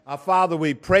Our Father,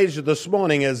 we praise you this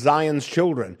morning as Zion's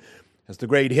children, as the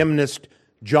great hymnist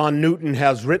John Newton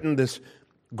has written this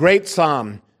great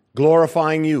psalm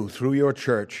glorifying you through your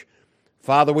church.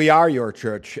 Father, we are your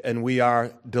church, and we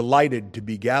are delighted to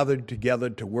be gathered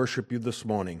together to worship you this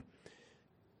morning.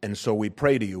 And so we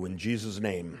pray to you in Jesus'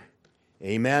 name.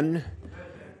 Amen.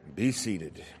 Be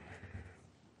seated.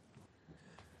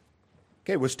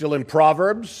 Okay, we're still in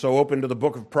Proverbs, so open to the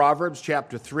book of Proverbs,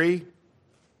 chapter 3.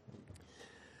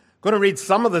 I'm going to read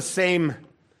some of the same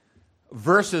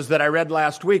verses that I read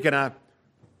last week, and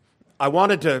I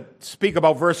wanted to speak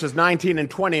about verses 19 and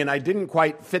 20, and I didn't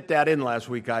quite fit that in last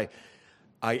week. I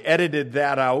edited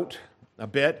that out a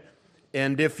bit,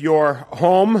 and if you're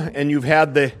home and you've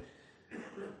had the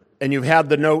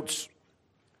notes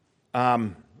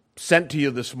sent to you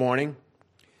this morning,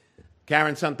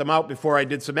 Karen sent them out before I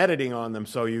did some editing on them.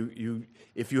 So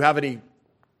if you have any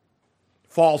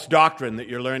false doctrine that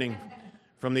you're learning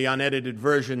from the unedited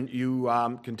version, you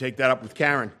can take that up with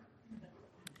Karen.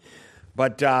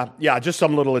 But just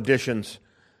some little additions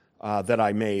that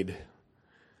I made.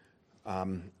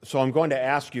 So I'm going to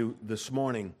ask you this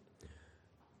morning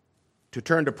to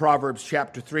turn to Proverbs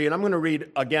chapter 3, and I'm going to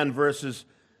read again verses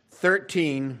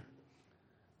 13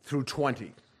 through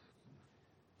 20.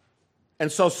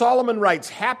 And so Solomon writes,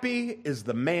 "Happy is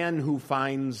the man who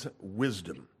finds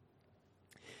wisdom,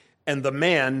 and the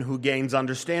man who gains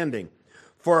understanding.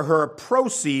 For her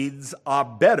proceeds are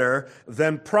better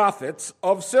than profits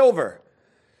of silver,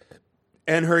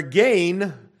 and her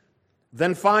gain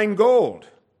than fine gold.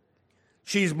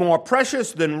 She's more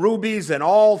precious than rubies, and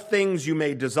all things you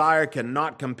may desire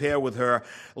cannot compare with her.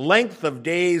 Length of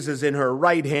days is in her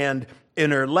right hand,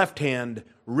 in her left hand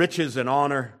riches and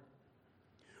honor.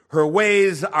 Her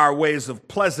ways are ways of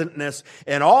pleasantness,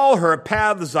 and all her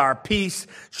paths are peace.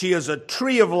 She is a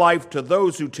tree of life to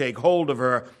those who take hold of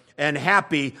her, and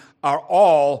happy are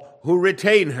all who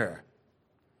retain her.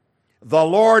 The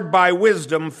Lord by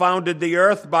wisdom founded the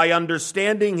earth. By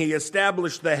understanding he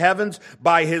established the heavens.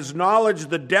 By his knowledge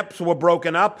the depths were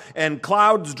broken up, and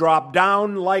clouds dropped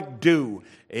down like dew."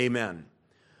 Amen.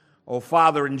 O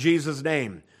Father, in Jesus'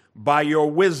 name, by your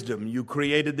wisdom you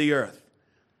created the earth,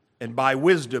 and by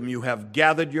wisdom you have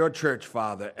gathered your church,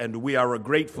 Father, and we are a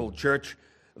grateful church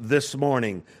this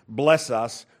morning. Bless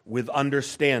us with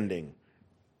understanding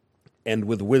and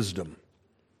with wisdom.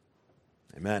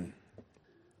 Amen.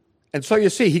 And so you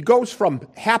see, he goes from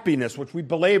happiness, which we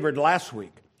belabored last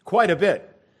week quite a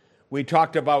bit. We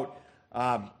talked about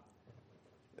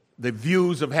the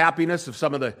views of happiness of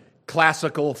some of the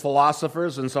classical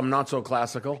philosophers and some not so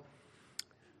classical.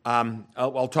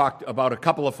 I'll talk about a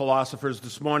couple of philosophers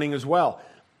this morning as well.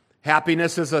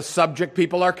 Happiness is a subject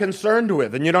people are concerned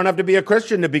with, and you don't have to be a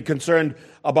Christian to be concerned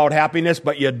about happiness,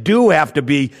 but you do have to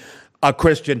be a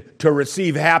Christian to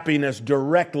receive happiness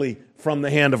directly from the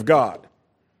hand of God,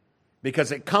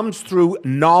 because it comes through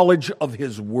knowledge of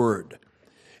his word.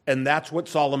 And that's what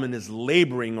Solomon is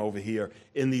laboring over here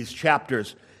in these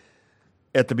chapters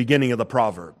at the beginning of the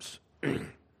Proverbs.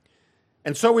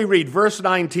 And so we read verse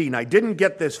 19. I didn't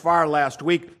get this far last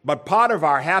week, but part of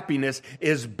our happiness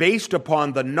is based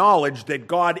upon the knowledge that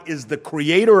God is the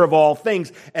creator of all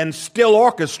things and still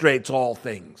orchestrates all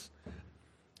things.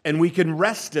 And we can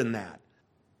rest in that.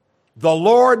 The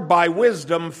Lord by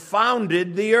wisdom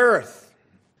founded the earth.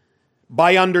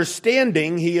 By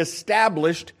understanding he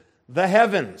established the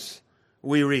heavens,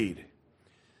 we read.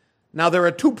 Now there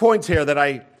are 2 points here that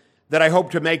I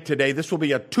hope to make today. This will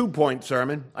be a 2-point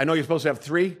sermon. I know you're supposed to have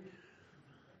 3,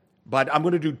 but I'm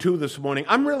going to do 2 this morning.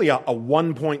 I'm really a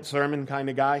 1-point sermon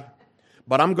kind of guy,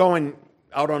 but I'm going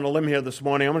out on a limb here this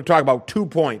morning. I'm going to talk about 2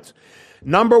 points.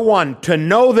 Number 1, to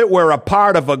know that we're a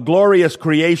part of a glorious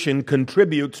creation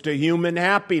contributes to human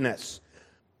happiness.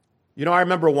 You know, I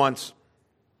remember once,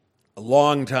 a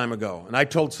long time ago, and I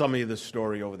told some of you this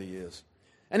story over the years.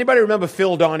 Anybody remember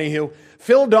Phil Donahue?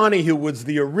 Phil Donahue was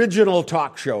the original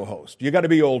talk show host. You got to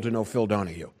be old to know Phil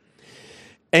Donahue.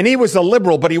 And he was a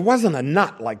liberal, but he wasn't a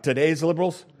nut like today's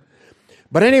liberals.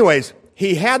 But anyways,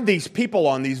 he had these people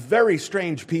on, these very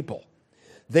strange people.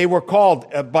 They were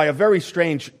called by a very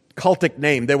strange cultic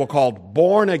name. They were called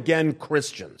born-again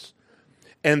Christians.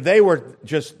 And they were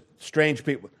just strange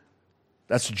people.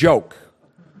 That's a joke.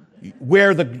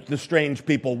 We're the strange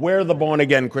people. We're the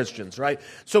born-again Christians, right?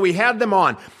 So he had them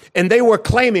on, and they were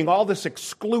claiming all this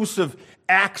exclusive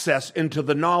access into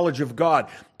the knowledge of God.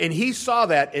 And he saw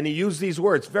that, and he used these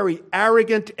words, very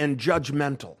arrogant and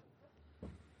judgmental.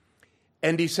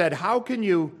 And he said, how can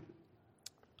you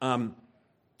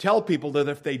tell people that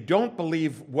if they don't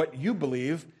believe what you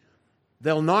believe,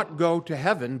 they'll not go to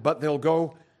heaven, but they'll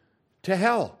go to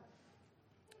hell?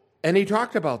 And he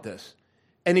talked about this.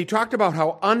 And he talked about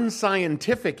how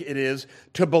unscientific it is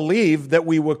to believe that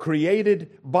we were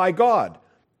created by God.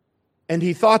 And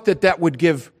he thought that that would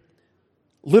give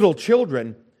little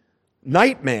children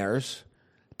nightmares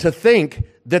to think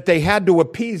that they had to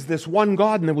appease this one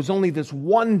God and there was only this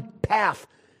one path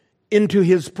into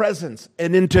his presence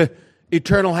and into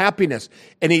eternal happiness.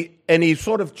 And he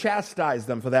sort of chastised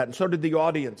them for that, and so did the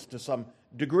audience to some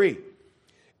degree.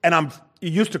 And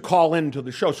you used to call into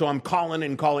the show, so I'm calling.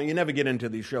 You never get into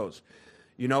these shows,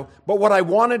 you know. But what I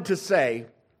wanted to say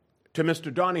to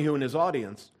Mr. Donahue and his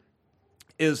audience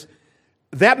is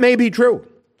that may be true.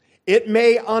 It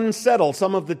may unsettle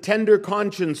some of the tender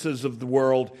consciences of the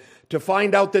world to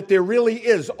find out that there really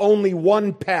is only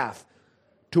one path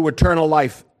to eternal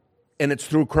life, and it's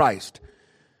through Christ.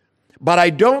 But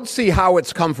I don't see how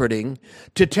it's comforting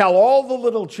to tell all the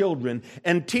little children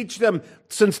and teach them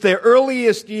since their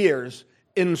earliest years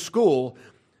in school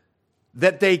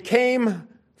that they came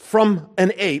from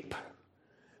an ape,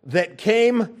 that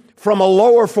came from a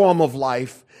lower form of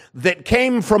life, that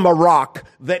came from a rock,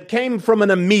 that came from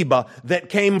an amoeba, that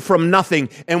came from nothing,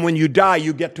 and when you die,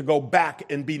 you get to go back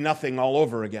and be nothing all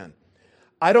over again.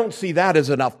 I don't see that as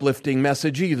an uplifting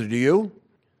message either, do you?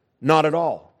 Not at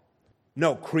all.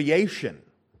 No, creation,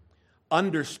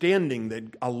 understanding that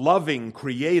a loving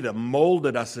Creator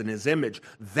molded us in His image,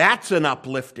 that's an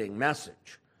uplifting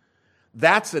message.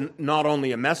 That's not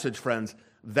only a message, friends,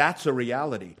 that's a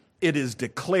reality. It is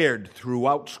declared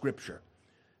throughout Scripture.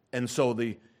 And so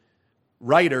the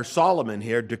writer Solomon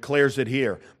here declares it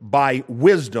here. By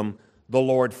wisdom, the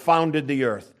Lord founded the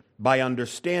earth. By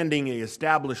understanding, He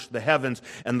established the heavens.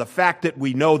 And the fact that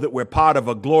we know that we're part of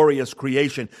a glorious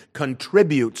creation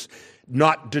contributes,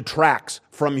 not detracts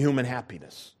from human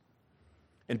happiness.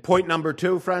 And point number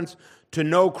 2, friends, to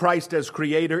know Christ as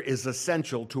Creator is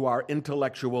essential to our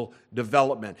intellectual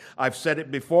development. I've said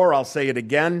it before, I'll say it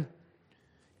again.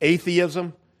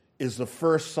 Atheism is the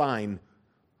first sign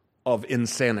of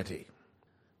insanity.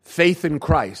 Faith in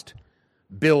Christ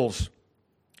builds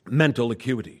mental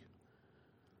acuity.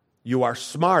 You are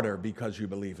smarter because you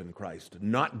believe in Christ,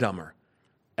 not dumber,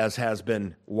 as has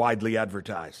been widely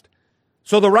advertised.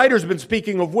 So the writer's been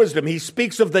speaking of wisdom. He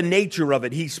speaks of the nature of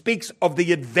it. He speaks of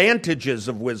the advantages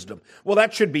of wisdom. Well,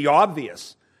 that should be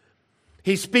obvious.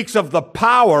 He speaks of the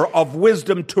power of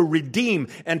wisdom to redeem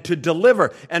and to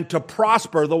deliver and to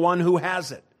prosper the one who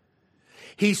has it.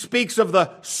 He speaks of the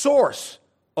source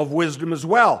of wisdom as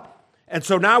well. And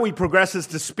so now he progresses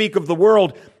to speak of the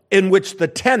world in which the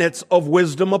tenets of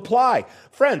wisdom apply.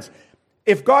 Friends,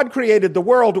 if God created the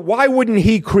world, why wouldn't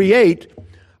He create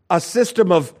a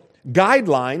system of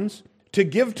guidelines to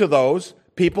give to those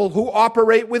people who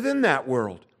operate within that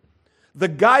world? The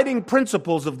guiding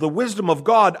principles of the wisdom of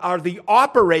God are the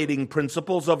operating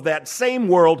principles of that same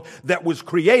world that was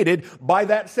created by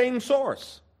that same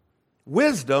source.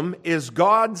 Wisdom is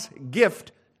God's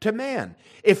gift to man.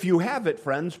 If you have it,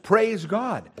 friends, praise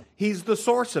God. He's the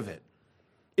source of it.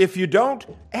 If you don't,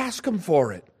 ask Him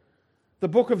for it. The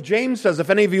book of James says, if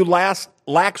any of you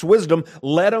lacks wisdom,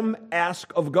 let him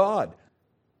ask of God.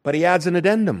 But he adds an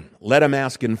addendum, let him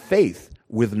ask in faith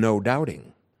with no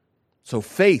doubting. So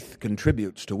faith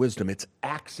contributes to wisdom. It's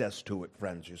access to it,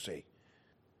 friends, you see.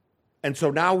 And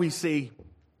so now we see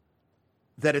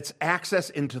that it's access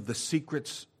into the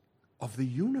secrets of the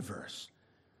universe.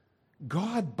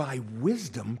 God, by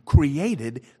wisdom,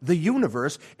 created the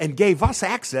universe and gave us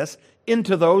access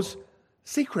into those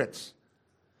secrets.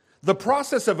 The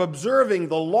process of observing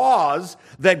the laws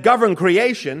that govern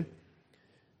creation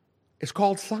is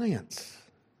called science.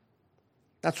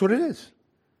 That's what it is.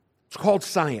 It's called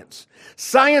science.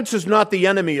 Science is not the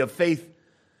enemy of faith,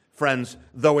 friends,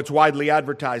 though it's widely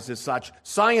advertised as such.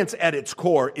 Science at its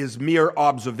core is mere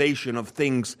observation of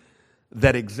things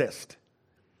that exist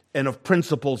and of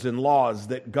principles and laws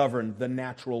that govern the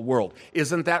natural world.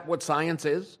 Isn't that what science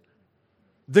is?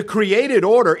 The created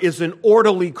order is an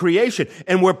orderly creation,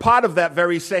 and we're part of that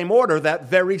very same order, that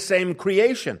very same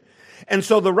creation. And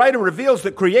so the writer reveals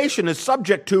that creation is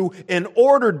subject to and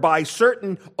ordered by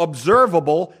certain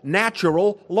observable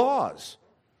natural laws.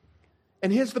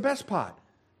 And here's the best part.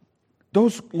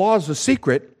 Those laws are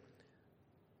secret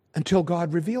until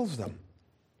God reveals them.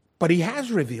 But He has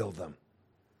revealed them.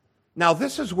 Now,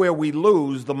 this is where we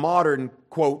lose the modern,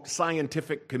 quote,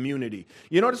 scientific community.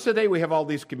 You notice today we have all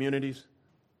these communities?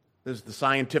 There's the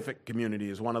scientific community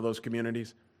is one of those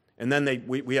communities. And then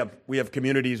we have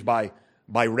communities by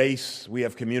race. We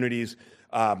have communities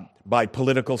by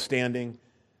political standing.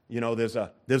 You know, there's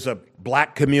a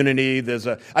black community. There's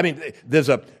a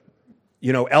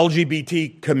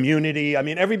LGBT community. I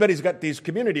mean, everybody's got these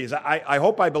communities. I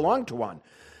hope I belong to one.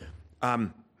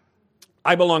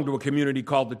 I belong to a community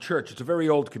called the church. It's a very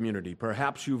old community.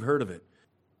 Perhaps you've heard of it.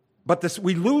 But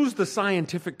we lose the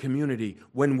scientific community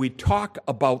when we talk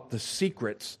about the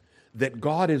secrets that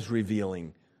God is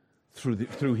revealing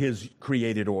through His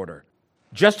created order.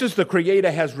 Just as the Creator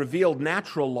has revealed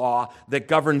natural law that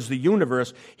governs the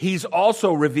universe, He's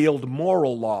also revealed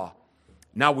moral law.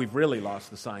 Now we've really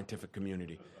lost the scientific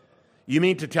community. You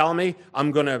mean to tell me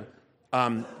I'm going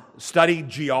to study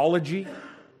geology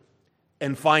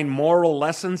and find moral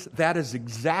lessons? That is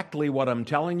exactly what I'm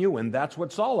telling you, and that's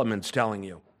what Solomon's telling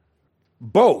you.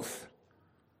 Both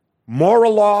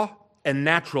moral law and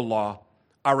natural law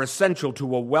are essential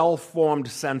to a well-formed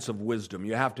sense of wisdom.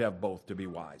 You have to have both to be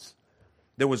wise.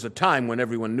 There was a time when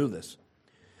everyone knew this.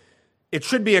 It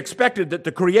should be expected that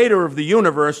the Creator of the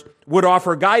universe would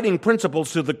offer guiding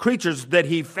principles to the creatures that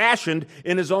He fashioned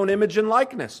in His own image and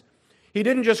likeness. He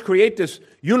didn't just create this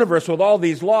universe with all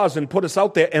these laws and put us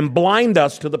out there and blind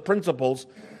us to the principles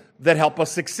that help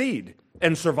us succeed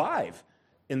and survive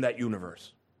in that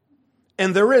universe.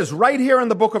 And there is, right here in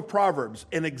the book of Proverbs,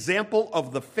 an example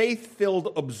of the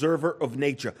faith-filled observer of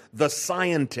nature, the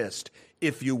scientist,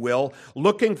 if you will,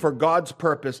 looking for God's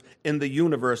purpose in the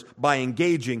universe by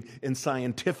engaging in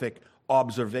scientific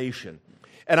observation.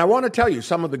 And I want to tell you,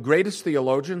 some of the greatest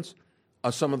theologians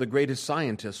are some of the greatest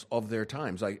scientists of their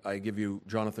times. I give you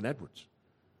Jonathan Edwards,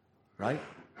 right?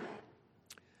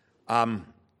 And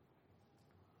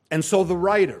so the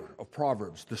writer of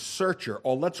Proverbs, the searcher,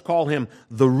 or let's call him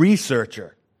the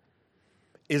researcher,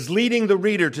 is leading the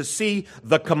reader to see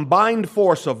the combined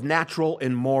force of natural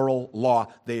and moral law.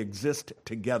 They exist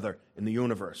together in the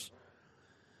universe.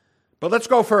 But let's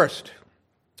go first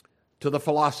to the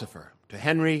philosopher, to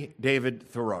Henry David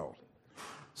Thoreau.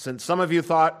 Since some of you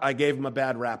thought I gave him a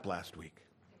bad rap last week.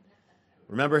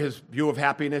 Remember his view of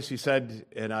happiness? He said,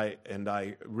 and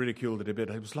I ridiculed it a bit,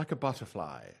 it was like a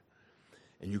butterfly.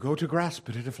 And you go to grasp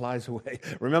it, and it flies away.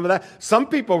 Remember that? Some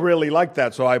people really like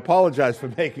that, so I apologize for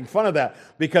making fun of that,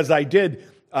 because I did,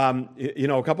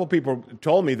 a couple people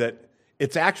told me that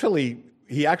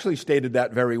he actually stated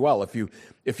that very well. If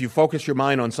you focus your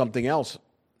mind on something else,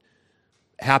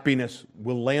 happiness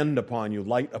will land upon you,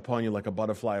 light upon you like a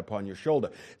butterfly upon your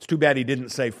shoulder. It's too bad he didn't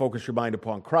say focus your mind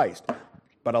upon Christ,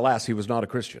 but alas, he was not a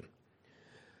Christian.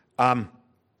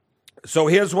 So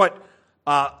here's what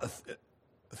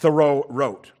Thoreau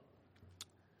wrote.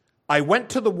 I went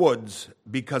to the woods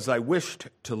because I wished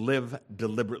to live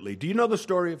deliberately. Do you know the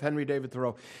story of Henry David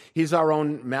Thoreau? He's our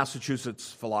own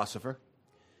Massachusetts philosopher.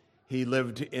 He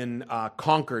lived in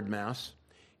Concord, Mass.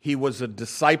 He was a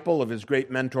disciple of his great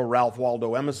mentor, Ralph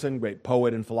Waldo Emerson, great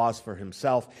poet and philosopher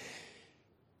himself.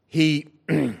 He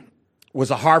was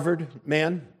a Harvard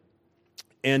man,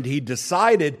 and he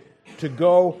decided to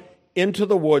go into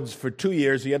the woods for 2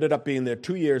 years. He ended up being there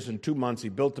 2 years and 2 months. He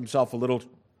built himself a little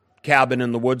cabin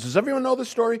in the woods. Does everyone know this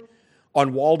story?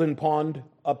 On Walden Pond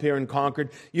up here in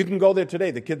Concord. You can go there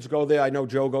today. The kids go there. I know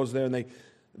Joe goes there, and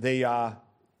they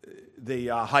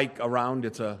hike around.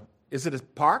 Is it a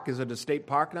park? Is it a state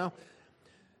park now?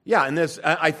 Yeah, and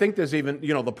I think there's even,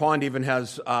 the pond even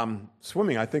has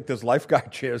swimming. I think there's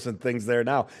lifeguard chairs and things there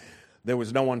now. There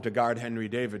was no one to guard Henry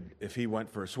David if he went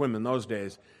for a swim in those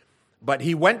days. But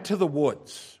he went to the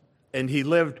woods, and he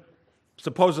lived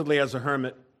supposedly as a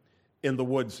hermit in the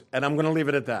woods. And I'm going to leave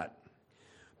it at that.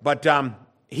 But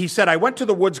he said, I went to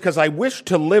the woods because I wished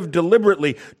to live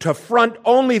deliberately, to front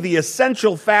only the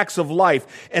essential facts of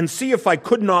life and see if I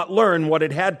could not learn what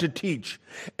it had to teach,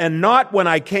 and not when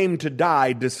I came to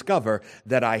die discover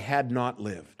that I had not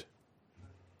lived.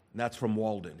 And that's from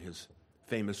Walden, his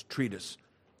famous treatise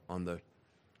on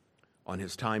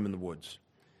his time in the woods.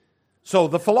 So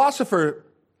the philosopher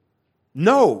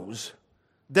knows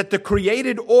that the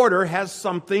created order has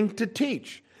something to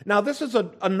teach. Now, this is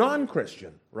a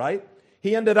non-Christian, right?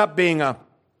 He ended up being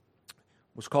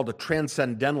what's called a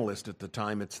transcendentalist at the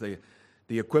time. It's the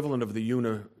equivalent of the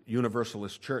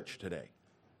Universalist Church today,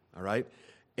 all right?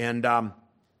 And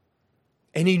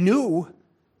he knew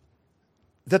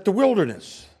that the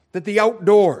wilderness, that the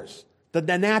outdoors, that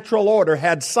the natural order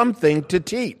had something to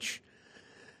teach.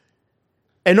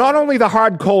 And not only the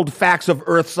hard, cold facts of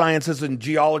earth sciences and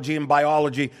geology and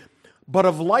biology, but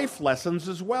of life lessons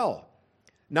as well.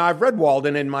 Now, I've read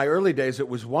Walden. In my early days, it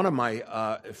was one of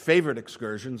my favorite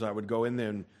excursions. I would go in there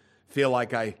and feel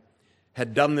like I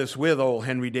had done this with old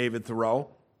Henry David Thoreau.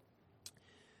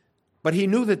 But he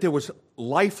knew that there was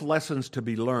life lessons to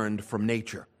be learned from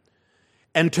nature.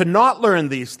 And to not learn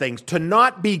these things, to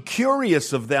not be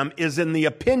curious of them, is, in the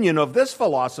opinion of this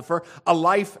philosopher, a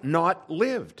life not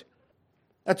lived.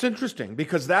 That's interesting,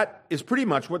 because that is pretty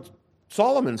much what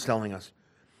Solomon's telling us.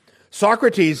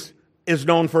 Socrates is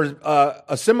known for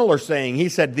a similar saying. He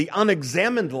said, the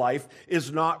unexamined life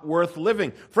is not worth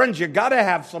living. Friends, you got to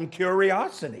have some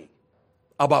curiosity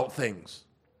about things.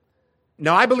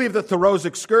 Now, I believe that Thoreau's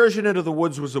excursion into the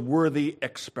woods was a worthy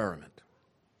experiment.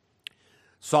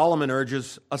 Solomon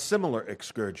urges a similar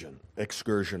excursion,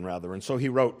 and so he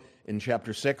wrote in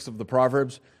chapter 6 of the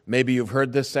Proverbs, maybe you've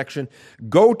heard this section,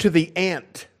 go to the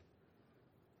ant,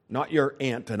 not your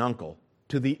aunt and uncle,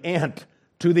 to the ant,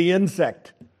 to the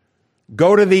insect.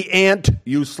 Go to the ant,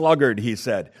 you sluggard, he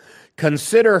said.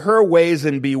 Consider her ways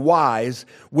and be wise,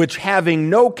 which having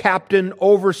no captain,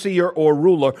 overseer, or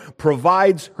ruler,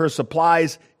 provides her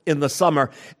supplies in the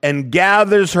summer and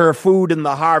gathers her food in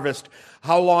the harvest.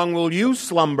 How long will you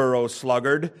slumber, O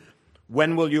sluggard?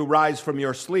 When will you rise from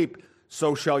your sleep?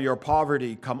 So shall your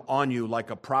poverty come on you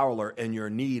like a prowler and your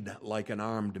need like an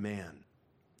armed man.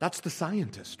 That's the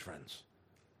scientist, friends.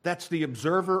 That's the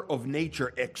observer of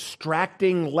nature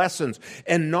extracting lessons,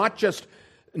 and not just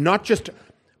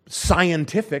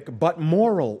scientific, but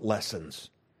moral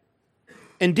lessons.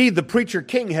 Indeed, the Preacher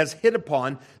King has hit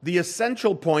upon the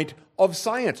essential point of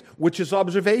science, which is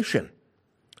observation.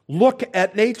 Look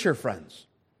at nature, friends.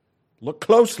 Look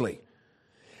closely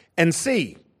and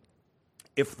see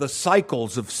if the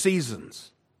cycles of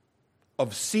seasons,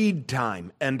 of seed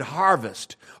time and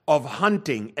harvest, of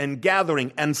hunting and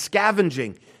gathering and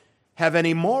scavenging have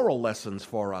any moral lessons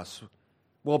for us.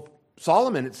 Well,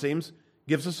 Solomon, it seems,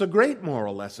 gives us a great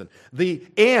moral lesson. The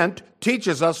ant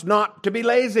teaches us not to be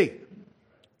lazy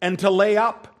and to lay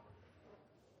up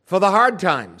for the hard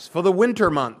times, for the winter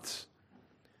months,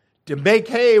 to make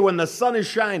hay when the sun is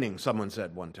shining, someone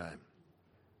said one time.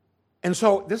 And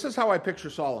so this is how I picture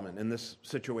Solomon in this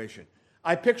situation.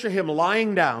 I picture him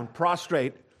lying down,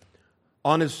 prostrate,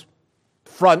 on his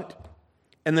front,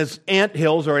 and there's ant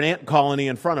hills or an ant colony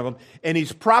in front of him, and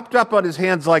he's propped up on his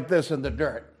hands like this in the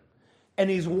dirt. And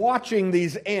he's watching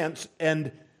these ants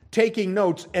and taking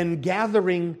notes and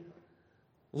gathering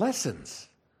lessons,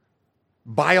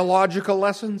 biological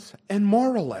lessons and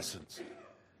moral lessons.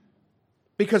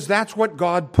 Because that's what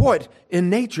God put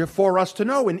in nature for us to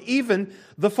know. And even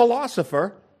the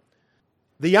philosopher,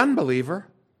 the unbeliever,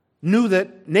 knew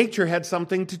that nature had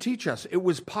something to teach us. It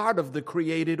was part of the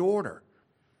created order.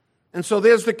 And so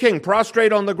there's the king,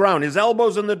 prostrate on the ground, his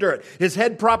elbows in the dirt, his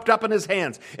head propped up in his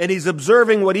hands, and he's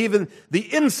observing what even the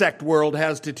insect world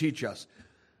has to teach us.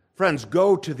 Friends,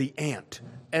 go to the ant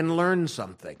and learn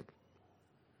something.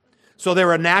 So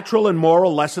there are natural and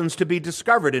moral lessons to be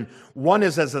discovered, and one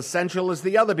is as essential as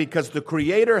the other because the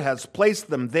Creator has placed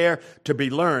them there to be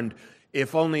learned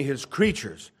if only His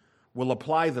creatures will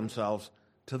apply themselves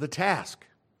to the task.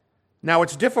 Now,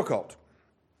 it's difficult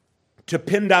to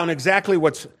pin down exactly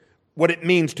what it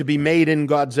means to be made in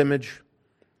God's image.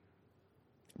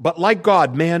 But like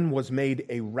God, man was made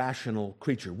a rational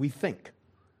creature. We think.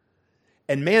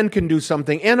 And man can do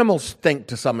something. Animals think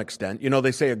to some extent. You know,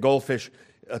 they say a goldfish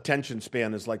attention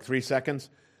span is like 3 seconds.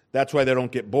 That's why they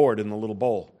don't get bored in the little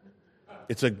bowl.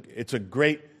 It's a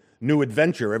great new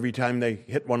adventure every time they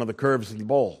hit one of the curves in the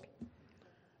bowl.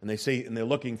 And they're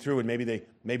looking through, and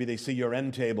maybe they see your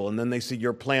end table, and then they see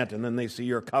your plant, and then they see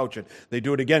your couch, and they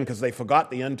do it again because they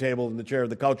forgot the end table and the chair,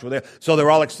 the couch were there, so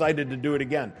they're all excited to do it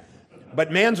again.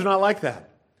 But man's not like that.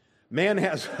 Man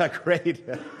has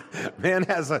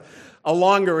a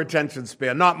longer attention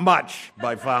span, not much,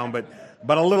 I found,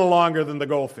 but a little longer than the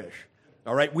goldfish.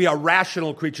 All right, we are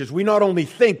rational creatures. We not only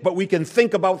think, but we can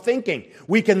think about thinking.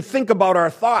 We can think about our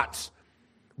thoughts.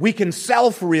 We can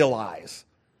self-realize.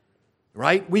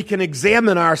 Right? We can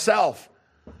examine ourselves.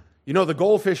 You know, the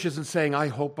goldfish isn't saying, I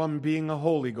hope I'm being a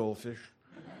holy goldfish.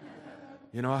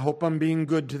 You know, I hope I'm being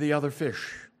good to the other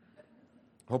fish.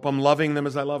 I hope I'm loving them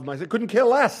as I love myself. Couldn't care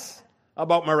less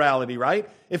about morality, right?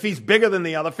 If he's bigger than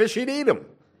the other fish, he'd eat him.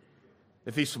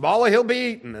 If he's smaller, he'll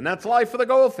be eaten. And that's life for the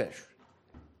goldfish.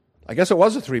 I guess it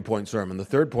was a 3-point sermon. The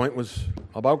third point was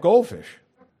about goldfish.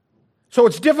 So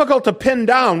it's difficult to pin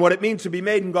down what it means to be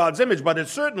made in God's image, but it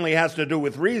certainly has to do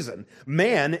with reason.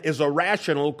 Man is a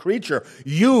rational creature.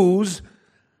 Who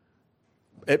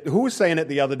was saying it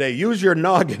the other day? Use your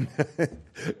noggin.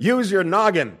 Use your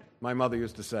noggin, my mother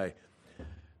used to say.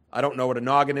 I don't know what a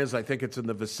noggin is. I think it's in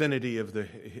the vicinity of the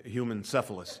human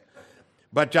cephalus.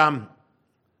 But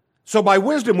so by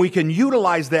wisdom, we can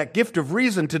utilize that gift of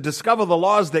reason to discover the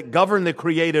laws that govern the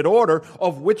created order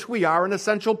of which we are an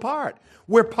essential part.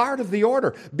 We're part of the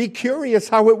order. Be curious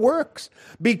how it works.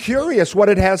 Be curious what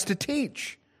it has to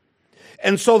teach.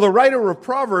 And so the writer of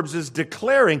Proverbs is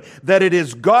declaring that it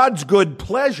is God's good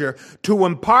pleasure to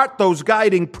impart those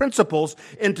guiding principles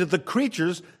into the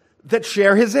creatures that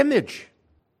share His image.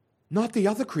 Not the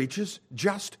other creatures,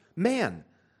 just man.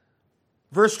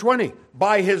 Verse 20,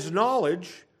 by his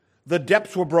knowledge, the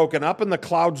depths were broken up and the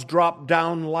clouds dropped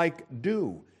down like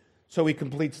dew. So he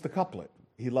completes the couplet.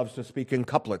 He loves to speak in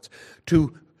couplets.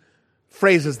 Two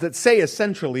phrases that say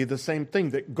essentially the same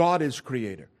thing, that God is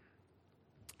creator.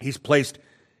 He's placed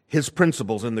his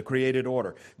principles in the created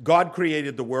order. God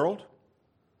created the world.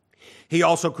 He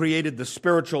also created the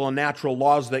spiritual and natural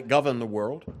laws that govern the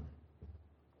world.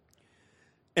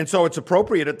 And so it's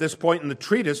appropriate at this point in the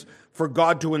treatise for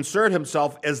God to insert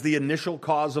himself as the initial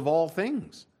cause of all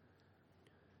things.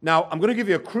 Now, I'm going to give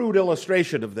you a crude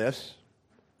illustration of this,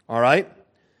 all right?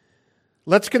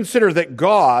 Let's consider that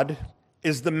God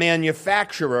is the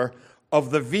manufacturer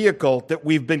of the vehicle that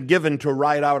we've been given to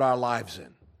ride out our lives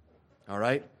in, all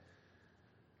right?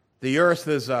 The earth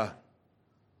is a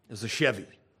Chevy,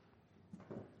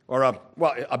 or a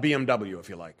BMW, if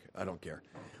you like. I don't care.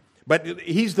 But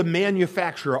he's the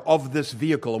manufacturer of this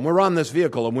vehicle, and we're on this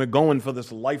vehicle, and we're going for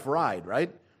this life ride,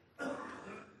 right?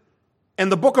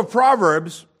 And the book of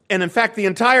Proverbs, and in fact the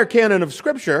entire canon of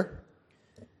Scripture,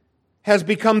 has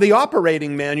become the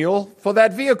operating manual for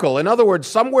that vehicle. In other words,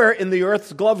 somewhere in the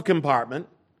earth's glove compartment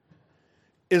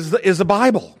is a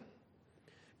Bible.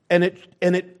 And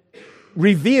it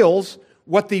reveals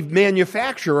what the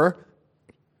manufacturer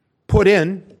put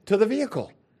in to the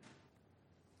vehicle.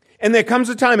 And there comes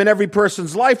a time in every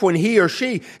person's life when he or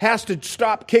she has to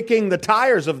stop kicking the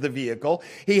tires of the vehicle.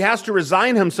 He has to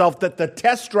resign himself that the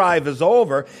test drive is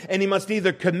over, and he must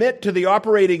either commit to the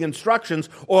operating instructions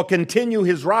or continue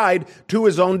his ride to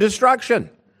his own destruction.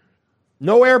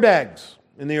 No airbags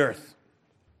in the earth.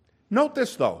 Note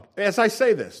this, though, as I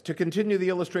say this, to continue the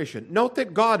illustration. Note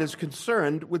that God is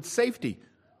concerned with safety,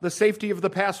 the safety of the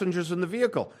passengers in the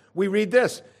vehicle. We read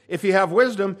this: if you have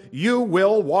wisdom, you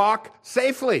will walk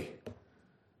safely.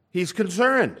 He's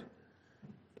concerned.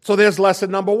 So there's lesson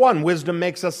number one. Wisdom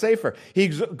makes us safer. He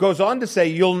goes on to say,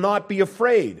 you'll not be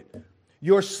afraid.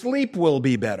 Your sleep will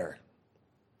be better.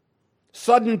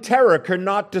 Sudden terror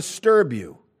cannot disturb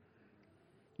you.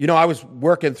 You know, I was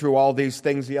working through all these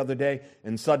things the other day,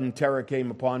 and sudden terror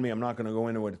came upon me. I'm not going to go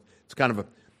into it. It's kind of a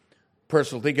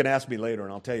personal thing. You can ask me later,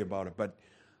 and I'll tell you about it. But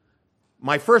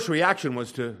my first reaction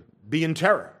was to be in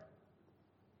terror.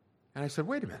 And I said,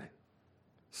 wait a minute.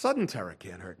 Sudden terror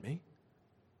can't hurt me.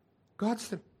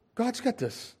 God's got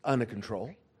this under control.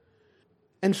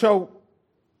 And so,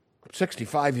 I'm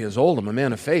 65 years old. I'm a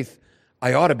man of faith.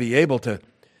 I ought to be able to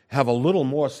have a little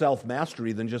more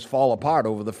self-mastery than just fall apart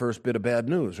over the first bit of bad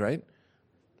news, right?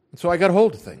 And so I got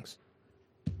hold of things.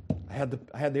 I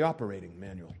had the operating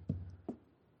manual.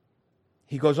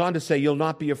 He goes on to say, you'll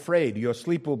not be afraid. Your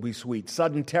sleep will be sweet.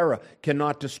 Sudden terror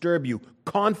cannot disturb you.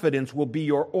 Confidence will be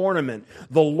your ornament.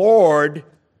 The Lord,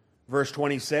 verse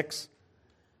 26,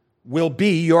 will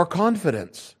be your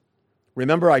confidence.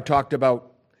 Remember, I talked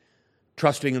about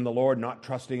trusting in the Lord, not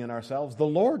trusting in ourselves. The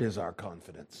Lord is our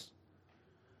confidence.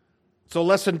 So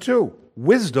lesson 2,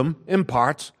 wisdom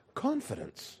imparts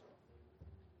confidence.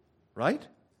 Right?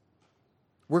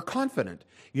 We're confident.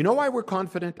 You know why we're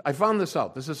confident? I found this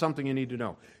out. This is something you need to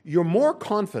know. You're more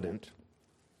confident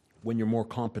when you're more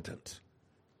competent.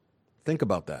 Think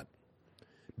about that.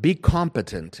 Be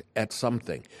competent at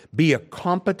something. Be a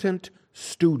competent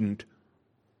student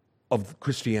of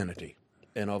Christianity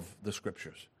and of the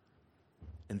Scriptures.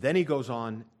 And then he goes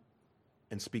on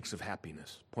and speaks of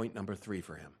happiness. Point number 3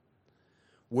 for him.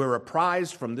 We're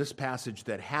apprised from this passage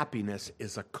that happiness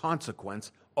is a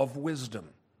consequence of wisdom.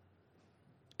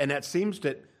 And that seems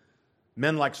that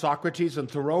men like Socrates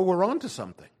and Thoreau were onto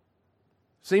something.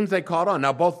 Seems they caught on.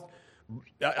 Now,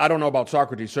 I don't know about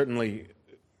Socrates. Certainly,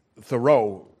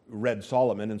 Thoreau read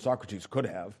Solomon, and Socrates could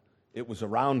have. It was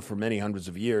around for many hundreds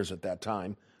of years at that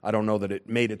time. I don't know that it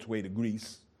made its way to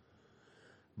Greece.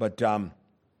 But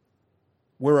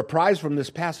we're apprised from this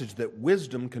passage that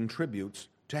wisdom contributes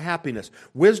to happiness.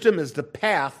 Wisdom is the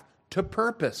path to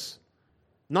purpose.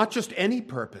 Not just any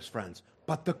purpose, friends,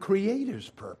 but the Creator's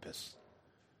purpose.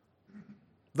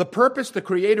 The purpose the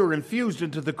Creator infused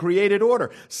into the created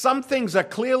order. Some things are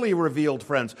clearly revealed,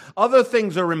 friends. Other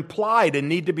things are implied and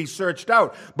need to be searched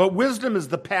out. But wisdom is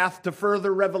the path to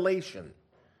further revelation.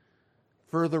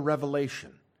 Further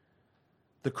revelation.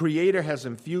 The Creator has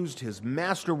infused His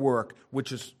masterwork,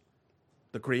 which is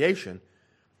the creation,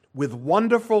 with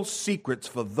wonderful secrets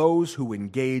for those who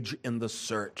engage in the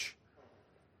search.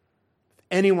 If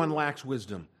anyone lacks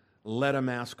wisdom, let him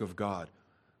ask of God,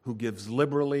 who gives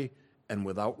liberally and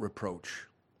without reproach.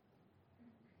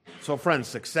 So, friends,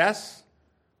 success,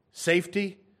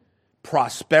 safety,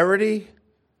 prosperity,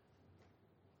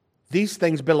 these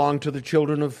things belong to the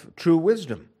children of true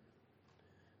wisdom.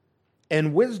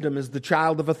 And wisdom is the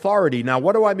child of authority. Now,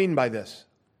 what do I mean by this?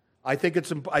 I think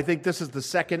this is the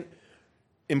second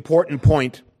important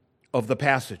point of the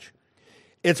passage.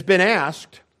 It's been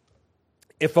asked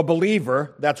if a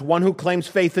believer, that's one who claims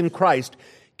faith in Christ,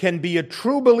 can be a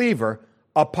true believer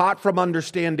apart from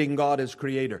understanding God as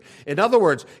creator. In other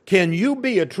words, can you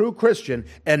be a true Christian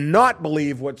and not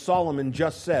believe what Solomon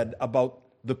just said about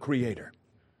the creator?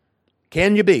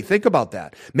 Can you be? Think about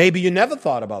that. Maybe you never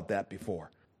thought about that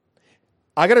before.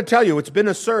 I got to tell you, it's been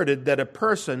asserted that a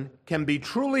person can be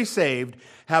truly saved,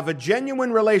 have a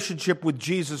genuine relationship with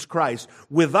Jesus Christ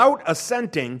without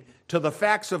assenting to the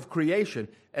facts of creation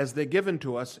as they're given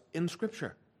to us in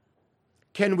Scripture.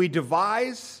 Can we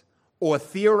devise or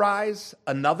theorize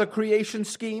another creation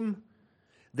scheme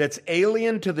that's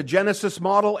alien to the Genesis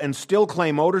model and still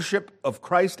claim ownership of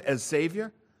Christ as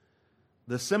Savior?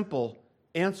 The simple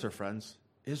answer, friends,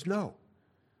 is no.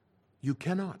 You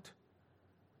cannot.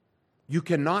 You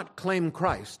cannot claim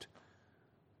Christ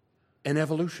and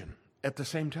evolution at the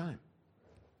same time.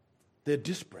 They're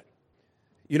disparate.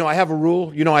 You know, I have a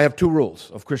rule. You know, I have two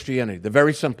rules of Christianity. They're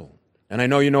very simple, and I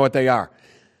know you know what they are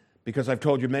because I've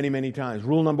told you many, many times.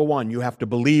 Rule number one, you have to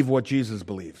believe what Jesus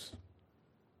believes.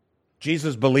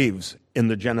 Jesus believes in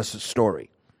the Genesis story.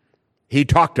 He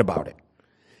talked about it.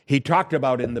 He talked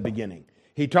about it in the beginning.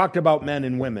 He talked about men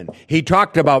and women. He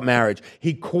talked about marriage.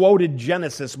 He quoted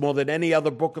Genesis more than any other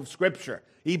book of Scripture.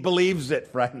 He believes it,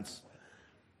 friends.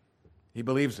 He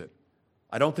believes it.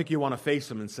 I don't think you want to face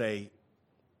him and say,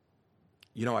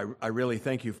 you know, I really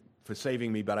thank you for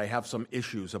saving me, but I have some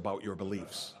issues about your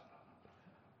beliefs.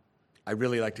 I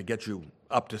really like to get you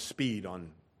up to speed on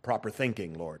proper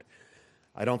thinking, Lord.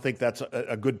 I don't think that's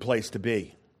a good place to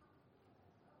be.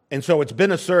 And so it's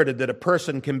been asserted that a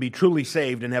person can be truly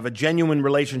saved and have a genuine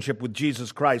relationship with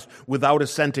Jesus Christ without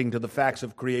assenting to the facts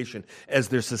of creation, as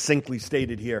they're succinctly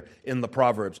stated here in the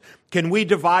Proverbs. Can we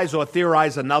devise or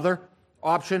theorize another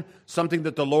option? Something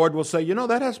that the Lord will say, you know,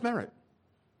 that has merit.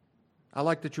 I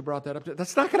like that you brought that up.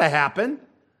 That's not going to happen.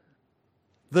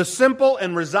 The simple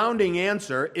and resounding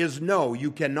answer is no.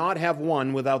 You cannot have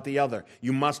one without the other.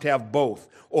 You must have both,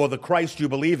 or the Christ you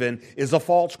believe in is a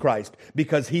false Christ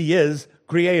because he is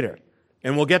creator.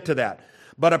 And we'll get to that.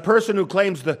 But a person who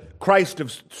claims the Christ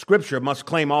of Scripture must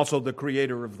claim also the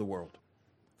creator of the world.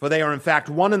 For they are in fact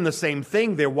one and the same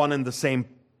thing. They're one and the same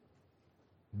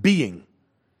being.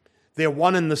 They're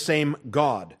one and the same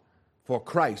God. For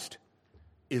Christ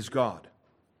is God.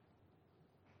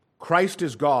 Christ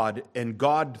is God, and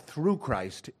God through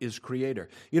Christ is creator.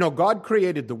 You know, God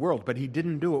created the world, but he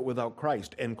didn't do it without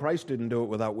Christ, and Christ didn't do it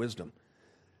without wisdom.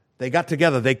 They got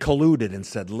together, they colluded and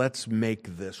said, let's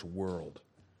make this world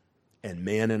and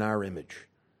man in our image.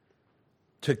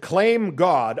 To claim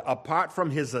God apart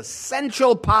from his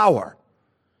essential power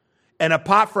and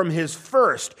apart from his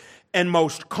first and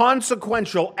most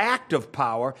consequential act of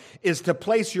power is to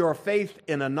place your faith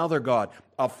in another God,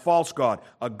 a false God,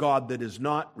 a God that is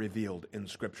not revealed in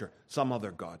Scripture, some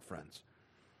other God, friends.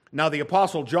 Now, the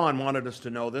Apostle John wanted us to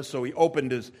know this, so he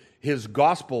opened his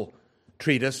gospel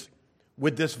treatise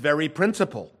with this very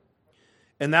principle.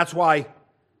 And that's why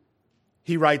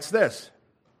he writes this.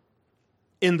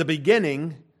 In the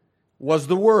beginning was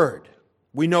the Word.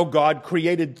 We know God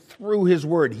created through his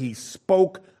Word. He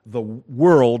spoke the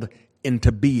world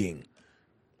into being.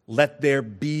 Let there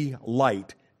be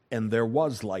light, and there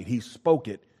was light. He spoke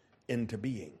it into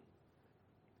being.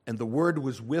 And the Word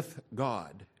was with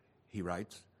God, he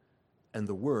writes, and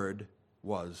the Word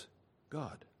was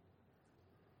God.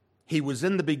 He was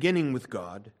in the beginning with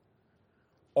God.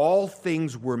 All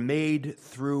things were made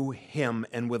through him,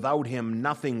 and without him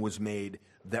nothing was made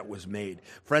that was made.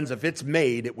 Friends, if it's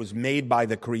made, it was made by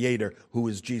the Creator, who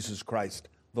is Jesus Christ,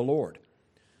 the Lord.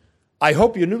 I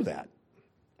hope you knew that.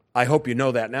 I hope you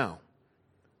know that now.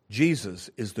 Jesus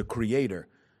is the creator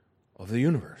of the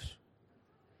universe.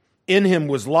 In him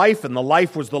was life, and the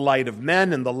life was the light of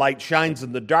men, and the light shines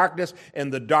in the darkness,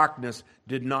 and the darkness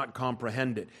did not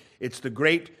comprehend it. It's the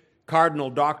great cardinal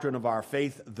doctrine of our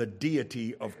faith, the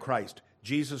deity of Christ.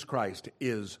 Jesus Christ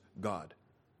is God.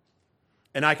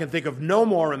 And I can think of no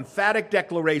more emphatic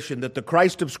declaration that the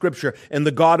Christ of Scripture and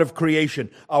the God of creation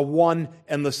are one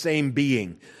and the same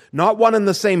being. Not one and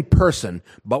the same person,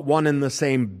 but one and the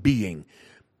same being.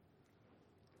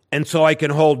 And so I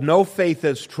can hold no faith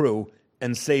as true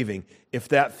and saving if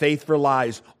that faith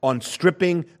relies on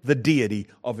stripping the deity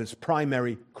of his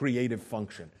primary creative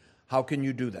function. How can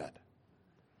you do that?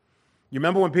 You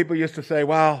remember when people used to say,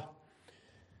 well,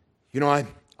 you know,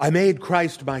 I made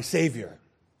Christ my Savior,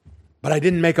 but I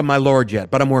didn't make him my Lord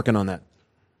yet, but I'm working on that.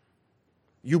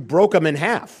 You broke him in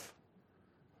half.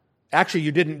 Actually,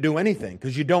 you didn't do anything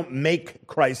because you don't make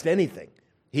Christ anything.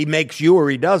 He makes you or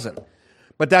he doesn't.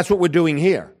 But that's what we're doing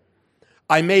here.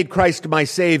 I made Christ my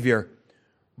Savior,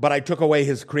 but I took away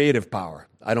his creative power.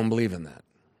 I don't believe in that.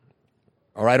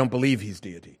 Or I don't believe he's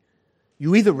deity.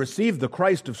 You either receive the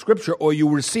Christ of Scripture or you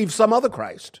receive some other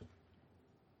Christ.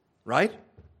 Right?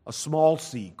 A small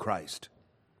c Christ.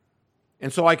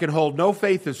 And so I can hold no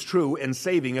faith as true and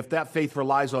saving if that faith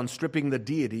relies on stripping the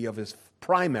deity of his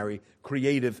primary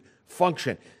creative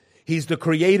function. He's the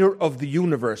creator of the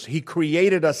universe. He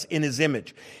created us in his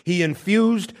image. He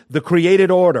infused the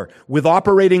created order with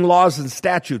operating laws and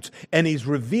statutes, and he's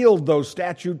revealed those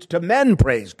statutes to men,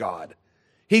 praise God.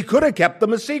 He could have kept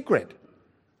them a secret,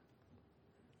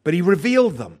 but he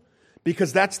revealed them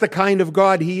because that's the kind of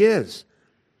God he is.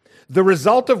 The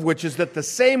result of which is that the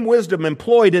same wisdom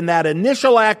employed in that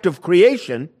initial act of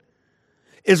creation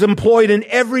is employed in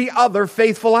every other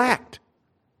faithful act.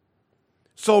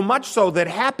 So much so that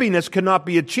happiness cannot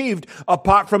be achieved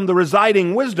apart from the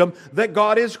residing wisdom that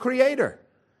God is creator.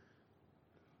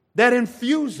 That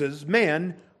infuses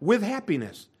man with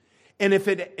happiness. And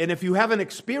if you haven't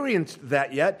experienced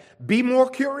that yet, be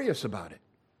more curious about it.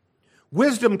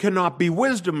 Wisdom cannot be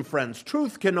wisdom, friends.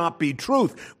 Truth cannot be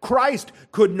truth. Christ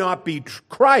could not be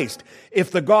Christ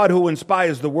if the God who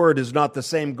inspires the Word is not the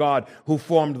same God who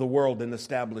formed the world and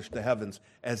established the heavens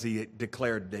as he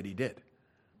declared that he did.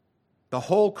 The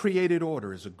whole created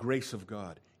order is a grace of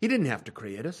God. He didn't have to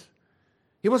create us.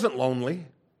 He wasn't lonely.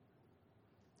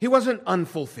 He wasn't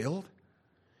unfulfilled.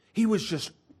 He was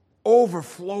just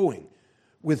overflowing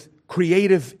with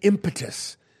creative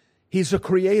impetus. He's a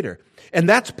creator. And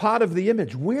that's part of the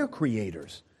image. We're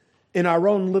creators in our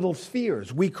own little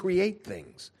spheres. We create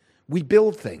things. We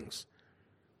build things.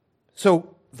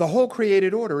 So the whole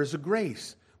created order is a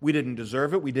grace. We didn't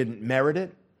deserve it. We didn't merit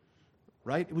it.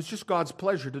 Right? It was just God's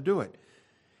pleasure to do it.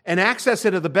 And access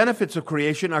into the benefits of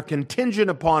creation are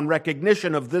contingent upon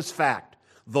recognition of this fact.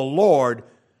 The Lord,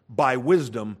 by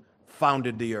wisdom,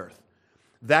 founded the earth.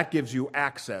 That gives you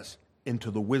access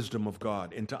into the wisdom of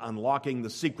God, into unlocking the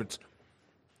secrets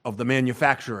of the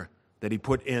manufacturer that he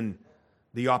put in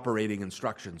the operating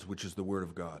instructions, which is the Word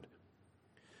of God.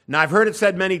 Now, I've heard it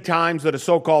said many times that a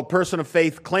so-called person of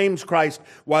faith claims Christ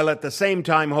while at the same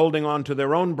time holding on to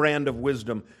their own brand of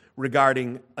wisdom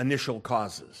regarding initial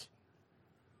causes.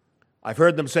 I've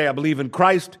heard them say, I believe in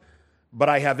Christ, but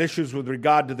I have issues with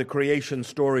regard to the creation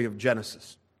story of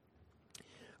Genesis.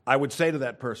 I would say to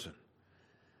that person,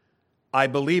 I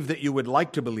believe that you would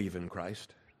like to believe in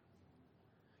Christ.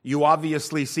 You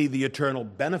obviously see the eternal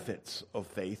benefits of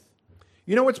faith.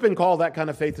 You know what's been called, that kind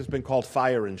of faith has been called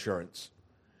fire insurance.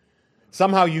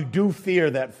 Somehow you do fear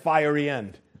that fiery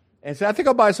end. And say, I think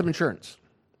I'll buy some insurance.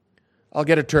 I'll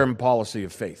get a term policy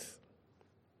of faith.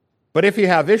 But if you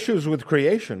have issues with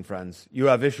creation, friends, you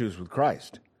have issues with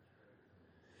Christ.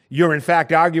 You're in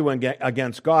fact arguing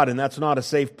against God, and that's not a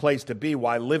safe place to be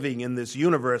while living in this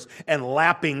universe and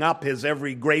lapping up his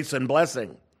every grace and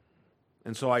blessing.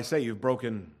 And so I say you've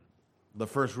broken the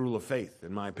first rule of faith,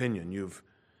 in my opinion.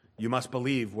 You must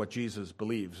believe what Jesus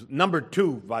believes. Number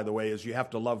 2, by the way, is you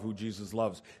have to love who Jesus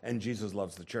loves, and Jesus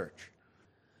loves the church.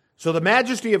 So the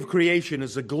majesty of creation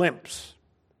is a glimpse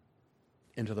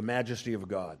into the majesty of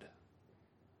God.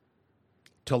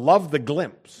 To love the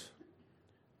glimpse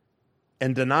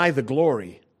and deny the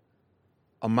glory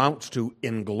amounts to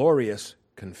inglorious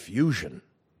confusion.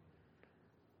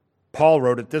 Paul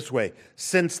wrote it this way,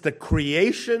 since the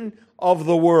creation of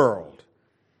the world,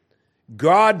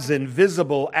 God's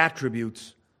invisible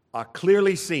attributes are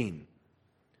clearly seen,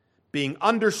 being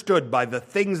understood by the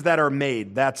things that are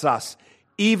made, that's us,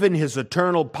 even his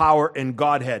eternal power and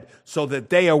Godhead, so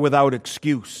that they are without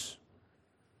excuse.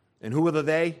 And who are the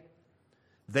they?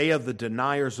 They are the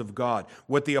deniers of God.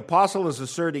 What the apostle is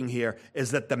asserting here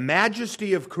is that the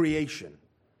majesty of creation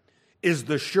is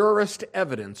the surest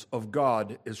evidence of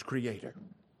God as creator.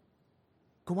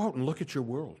 Go out and look at your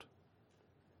world.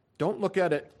 Don't look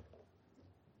at it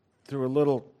through a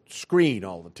little screen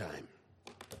all the time.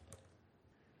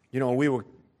 You know, we were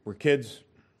kids.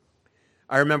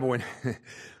 I remember when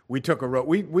we took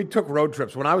road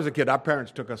trips. When I was a kid, our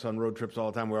parents took us on road trips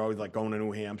all the time. We were always like going to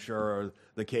New Hampshire or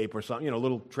the Cape or something,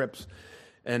 little trips.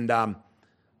 And I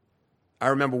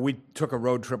remember we took a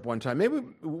road trip one time. Maybe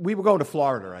we were going to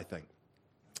Florida, I think.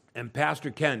 And Pastor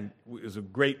Ken is a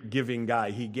great giving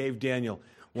guy. He gave Daniel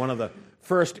one of the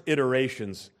first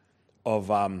iterations of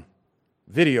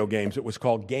video games. It was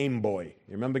called Game Boy.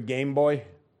 You remember Game Boy?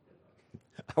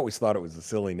 I always thought it was a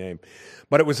silly name.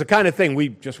 But it was the kind of thing we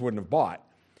just wouldn't have bought.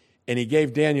 And he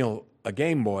gave Daniel a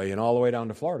Game Boy, and all the way down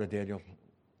to Florida, Daniel,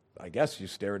 I guess you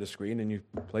stare at a screen and you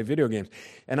play video games.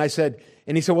 And he said,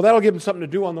 well, that'll give him something to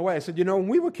do on the way. I said, when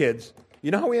we were kids, you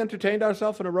know how we entertained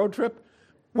ourselves on a road trip?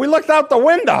 We looked out the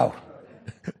window.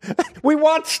 We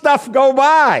watched stuff go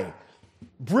by.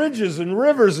 Bridges and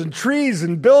rivers and trees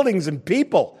and buildings and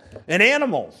people and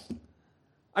animals.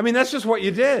 I mean, that's just what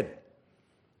you did.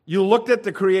 You looked at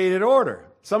the created order.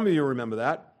 Some of you remember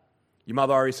that. Your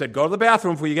mother already said, go to the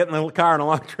bathroom before you get in the car on a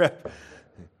long trip.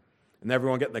 And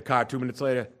everyone get in the car 2 minutes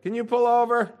later. Can you pull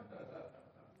over?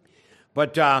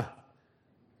 But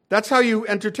that's how you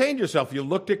entertained yourself. You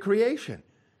looked at creation.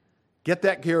 Get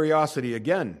that curiosity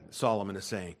again, Solomon is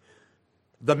saying.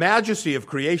 The majesty of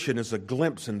creation is a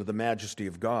glimpse into the majesty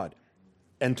of God.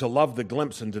 And to love the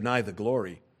glimpse and deny the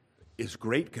glory is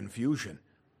great confusion.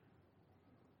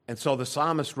 And so the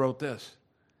psalmist wrote this.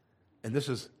 And this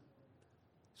is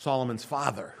Solomon's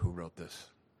father who wrote this.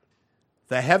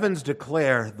 The heavens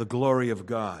declare the glory of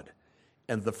God,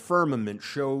 and the firmament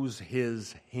shows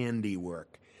his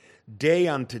handiwork. Day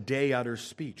unto day utters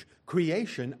speech.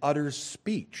 Creation utters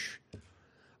speech,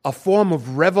 a form of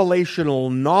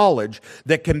revelational knowledge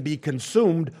that can be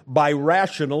consumed by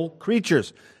rational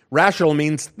creatures. Rational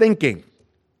means thinking.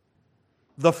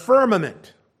 The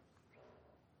firmament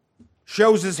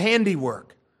shows his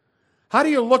handiwork. How do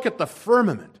you look at the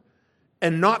firmament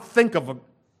and not think of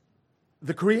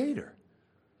the Creator?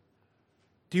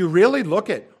 Do you really look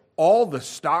at all the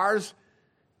stars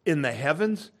in the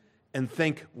heavens and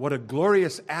think what a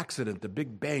glorious accident the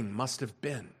Big Bang must have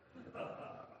been?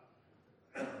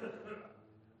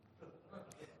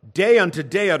 Day unto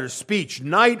day utters speech,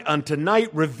 night unto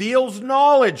night reveals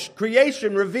knowledge.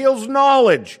 Creation reveals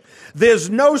knowledge. There's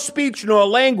no speech nor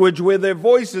language where their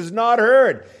voice is not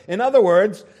heard. In other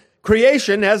words,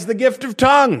 creation has the gift of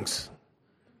tongues.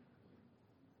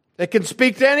 It can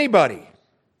speak to anybody.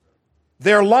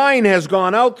 Their line has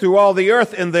gone out through all the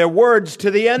earth, and their words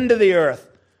to the end of the earth.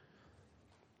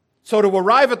 So to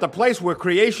arrive at the place where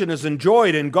creation is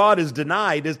enjoyed and God is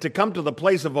denied is to come to the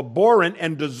place of abhorrent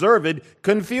and deserved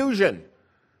confusion.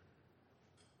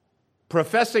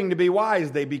 Professing to be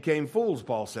wise, they became fools,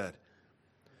 Paul said.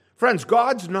 Friends,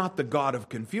 God's not the God of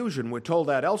confusion. We're told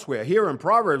that elsewhere. Here in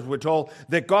Proverbs, we're told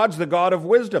that God's the God of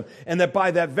wisdom, and that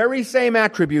by that very same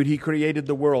attribute, he created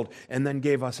the world and then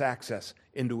gave us access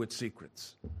into its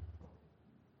secrets.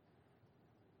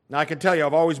 Now, I can tell you,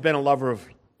 I've always been a lover of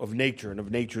nature and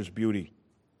of nature's beauty.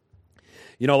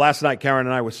 You know, last night, Karen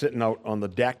and I were sitting out on the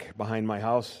deck behind my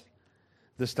house.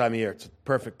 This time of year, it's a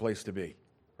perfect place to be,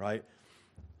 right?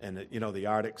 And, you know, the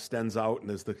yard extends out, and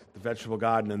there's the vegetable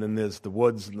garden, and then there's the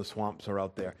woods and the swamps are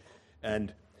out there.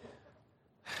 And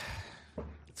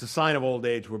it's a sign of old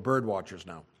age. We're bird watchers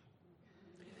now.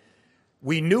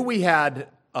 We knew we had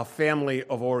a family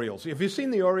of orioles. Have you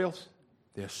seen the orioles?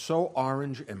 They're so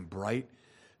orange and bright.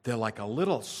 They're like a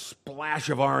little splash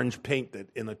of orange paint that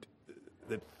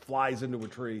flies into a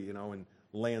tree, you know, and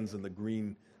lands in the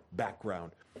green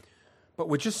background. But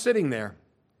we're just sitting there,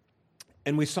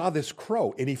 and we saw this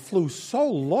crow, and he flew so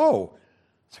low.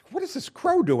 It's like, what is this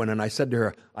crow doing? And I said to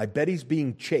her, I bet he's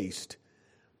being chased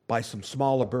by some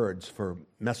smaller birds for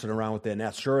messing around with their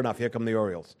nest. Sure enough, here come the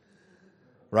orioles,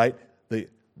 right?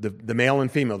 The male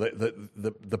and female,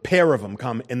 the pair of them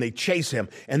come and they chase him.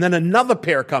 And then another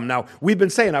pair come. Now, we've been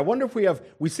saying, I wonder if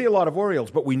we see a lot of orioles,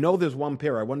 but we know there's one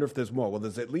pair. I wonder if there's more. Well,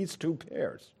 there's at least two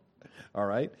pairs. All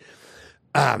right?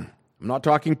 I'm not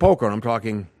talking poker. I'm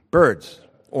talking birds,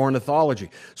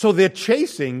 ornithology. So they're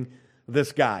chasing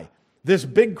this guy, this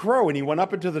big crow, and he went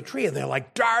up into the tree, and they're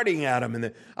like darting at him.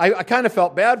 And I kind of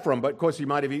felt bad for him, but of course he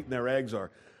might have eaten their eggs or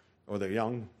their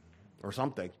young or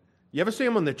something. You ever see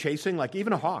them when they're chasing, like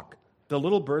even a hawk? The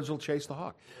little birds will chase the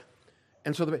hawk.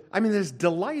 And so, there's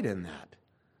delight in that,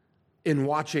 in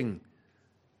watching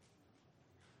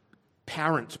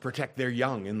parents protect their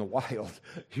young in the wild,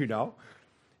 you know?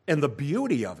 And the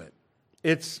beauty of it,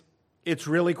 it's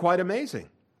really quite amazing.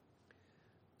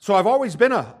 So I've always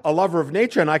been a lover of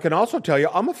nature, and I can also tell you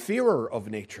I'm a fearer of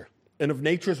nature and of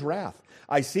nature's wrath.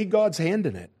 I see God's hand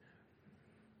in it.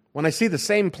 When I see the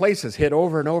same places hit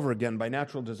over and over again by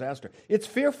natural disaster, it's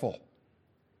fearful.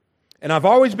 And I've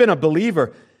always been a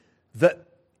believer that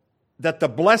the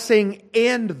blessing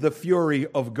and the fury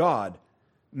of God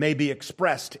may be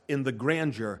expressed in the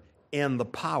grandeur and the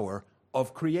power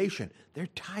of creation. They're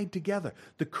tied together.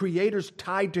 The Creator's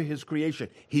tied to His creation.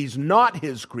 He's not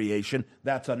His creation.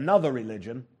 That's another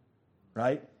religion,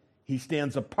 right? He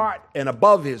stands apart and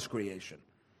above His creation.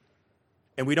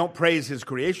 And we don't praise His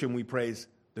creation, we praise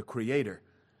the Creator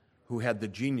who had the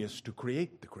genius to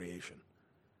create the creation.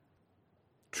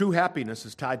 True happiness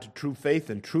is tied to true faith,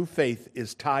 and true faith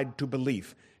is tied to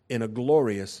belief in a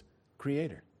glorious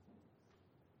Creator.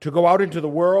 To go out into the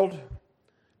world,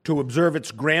 to observe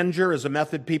its grandeur is a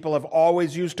method people have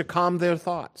always used to calm their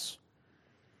thoughts.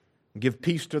 give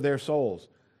peace to their souls.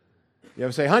 You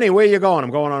ever say, honey, where are you going?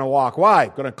 I'm going on a walk. Why?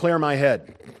 Going to clear my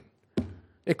head.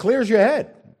 It clears your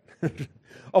head.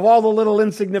 Of all the little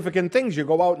insignificant things, you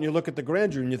go out and you look at the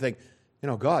grandeur and you think,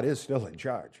 God is still in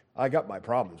charge. I got my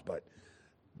problems, but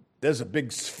there's a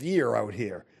big sphere out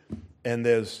here, and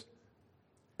there's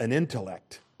an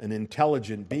intellect, an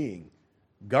intelligent being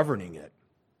governing it.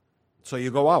 So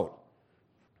you go out.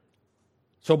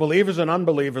 So believers and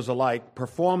unbelievers alike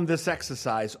perform this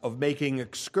exercise of making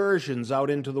excursions out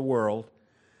into the world,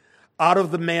 out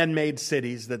of the man-made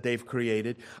cities that they've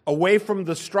created, away from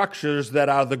the structures that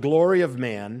are the glory of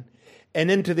man, and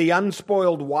into the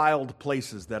unspoiled wild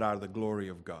places that are the glory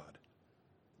of God.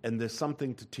 And there's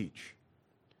something to teach.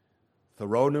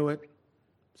 Thoreau knew it.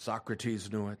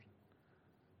 Socrates knew it.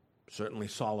 Certainly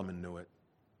Solomon knew it.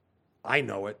 I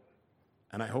know it,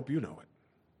 and I hope you know it.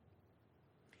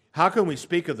 How can we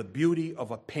speak of the beauty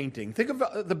of a painting? Think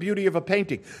of the beauty of a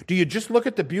painting. Do you just look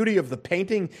at the beauty of the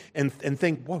painting and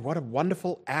think, boy, what a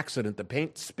wonderful accident. The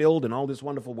paint spilled in all these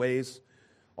wonderful ways.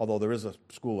 Although there is a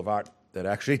school of art that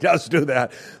actually does do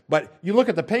that. But you look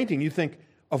at the painting, you think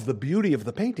of the beauty of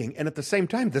the painting, and at the same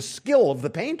time, the skill of the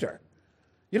painter.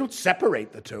 You don't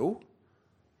separate the two.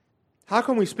 How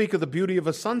can we speak of the beauty of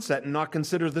a sunset and not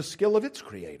consider the skill of its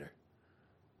creator?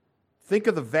 Think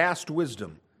of the vast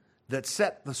wisdom that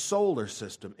set the solar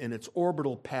system in its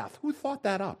orbital path. Who thought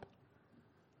that up?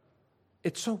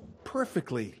 It's so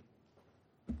perfectly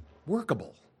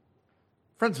workable.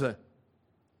 Friends,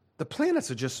 the planets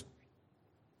are just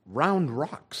round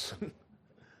rocks,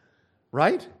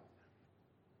 right?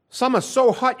 Some are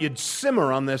so hot you'd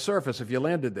simmer on their surface if you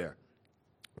landed there.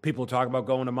 People talk about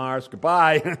going to Mars.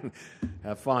 Goodbye.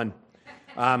 Have fun.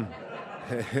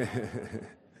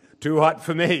 Too hot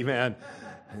for me, man.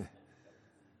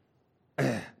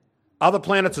 Other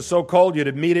planets are so cold you'd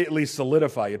immediately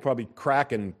solidify. You'd probably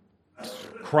crack and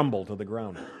crumble to the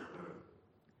ground.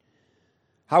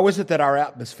 How is it that our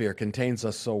atmosphere contains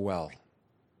us so well?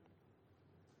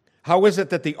 How is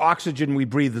it that the oxygen we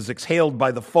breathe is exhaled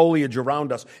by the foliage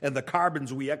around us and the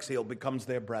carbons we exhale becomes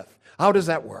their breath? How does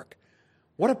that work?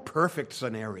 What a perfect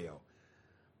scenario.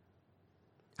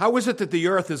 How is it that the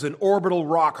earth is an orbital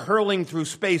rock hurling through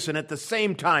space and at the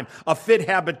same time a fit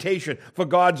habitation for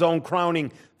God's own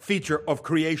crowning feature of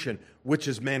creation, which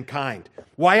is mankind?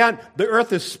 The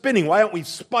earth is spinning. Why aren't we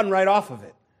spun right off of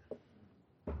it?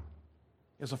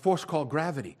 There's a force called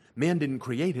gravity. Man didn't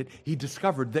create it. He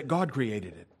discovered that God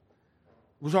created it.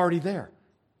 It was already there.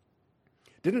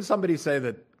 Didn't somebody say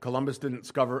that Columbus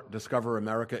didn't discover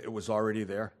America? It was already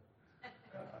there.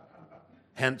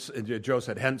 Hence, Joe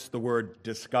said, hence the word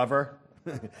discover.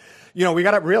 We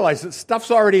got to realize that stuff's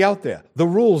already out there. The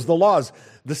rules, the laws,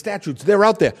 the statutes, they're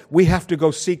out there. We have to go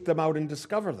seek them out and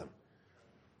discover them.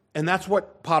 And that's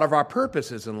what part of our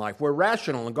purpose is in life. We're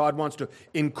rational, and God wants to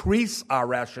increase our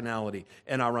rationality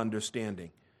and our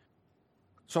understanding.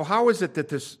 So how is it that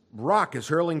this rock is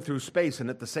hurling through space and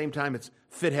at the same time it's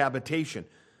fit habitation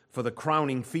for the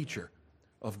crowning feature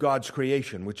of God's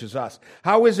creation, which is us?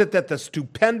 How is it that the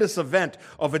stupendous event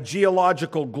of a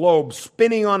geological globe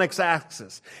spinning on its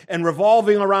axis and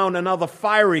revolving around another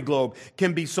fiery globe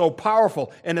can be so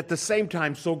powerful and at the same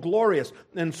time so glorious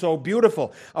and so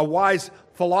beautiful? A wise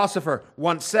philosopher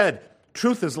once said,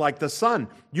 truth is like the sun.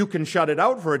 You can shut it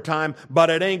out for a time, but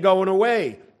it ain't going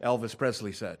away, Elvis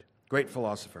Presley said. Great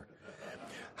philosopher.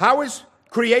 How is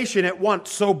creation at once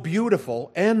so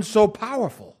beautiful and so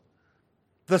powerful?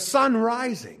 The sun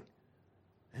rising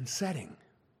and setting,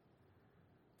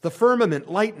 the firmament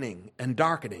lightening and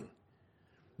darkening,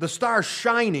 the stars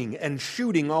shining and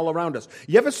shooting all around us.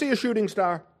 You ever see a shooting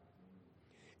star?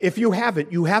 If you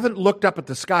haven't looked up at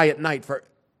the sky at night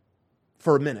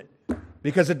for a minute,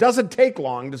 because it doesn't take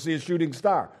long to see a shooting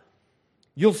star.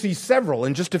 You'll see several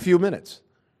in just a few minutes.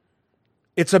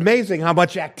 It's amazing how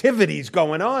much activity is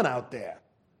going on out there.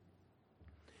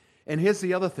 And here's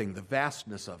the other thing, the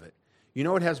vastness of it. You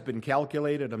know, it has been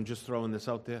calculated, I'm just throwing this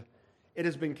out there. It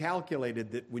has been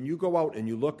calculated that when you go out and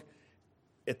you look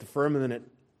at the firmament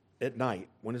at night,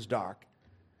 when it's dark,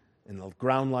 and the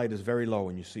ground light is very low,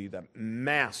 and you see the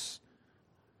mass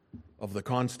of the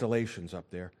constellations up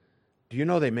there, do you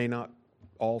know they may not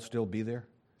all still be there?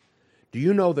 Do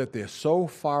you know that they're so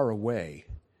far away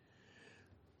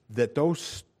that those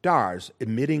stars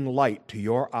emitting light to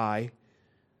your eye,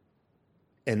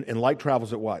 and light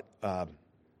travels at what?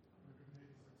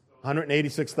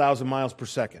 186,000 miles per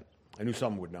second. I knew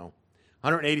someone would know.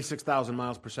 186,000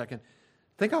 miles per second.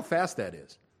 Think how fast that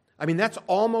is. I mean, that's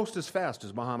almost as fast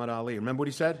as Muhammad Ali. Remember what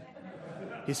he said?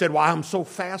 He said, I'm so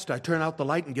fast, I turn out the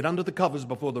light and get under the covers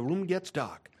before the room gets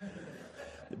dark.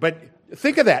 But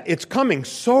Think of that. It's coming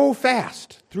so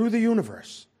fast through the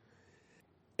universe.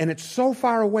 And it's so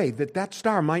far away that that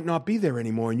star might not be there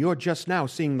anymore, and you're just now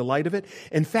seeing the light of it.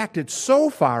 In fact, it's so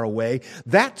far away,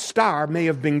 that star may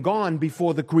have been gone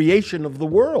before the creation of the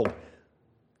world.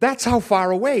 That's how far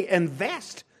away and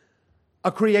vast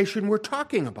a creation we're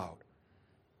talking about.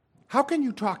 How can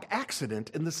you talk accident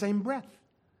in the same breath?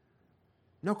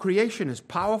 No, creation is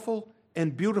powerful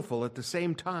and beautiful at the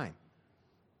same time.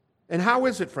 And how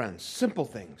is it, friends? Simple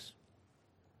things.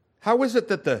 How is it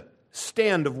that the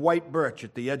stand of white birch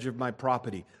at the edge of my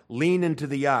property lean into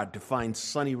the yard to find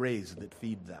sunny rays that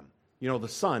feed them? You know, the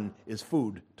sun is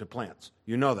food to plants.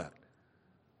 You know that,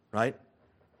 right?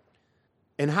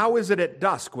 And how is it at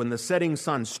dusk when the setting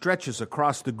sun stretches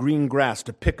across the green grass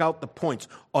to pick out the points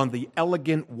on the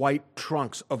elegant white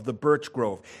trunks of the birch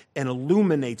grove and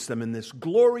illuminates them in this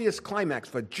glorious climax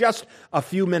for just a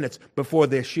few minutes before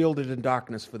they're shielded in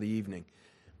darkness for the evening?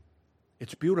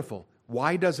 It's beautiful.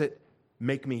 Why does it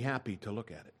make me happy to look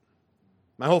at it?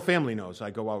 My whole family knows I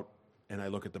go out and I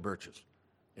look at the birches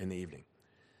in the evening.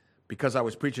 Because I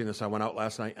was preaching this, I went out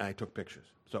last night and I took pictures.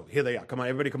 So here they are. Come on,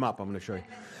 everybody come up. I'm going to show you.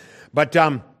 But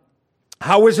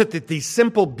how is it that these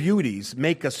simple beauties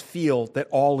make us feel that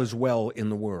all is well in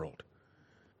the world?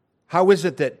 How is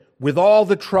it that with all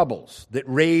the troubles that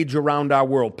rage around our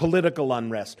world, political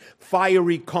unrest,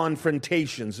 fiery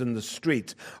confrontations in the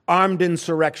streets, armed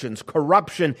insurrections,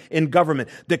 corruption in government,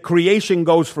 that creation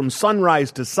goes from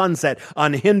sunrise to sunset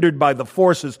unhindered by the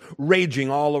forces raging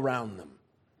all around them?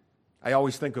 I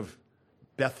always think of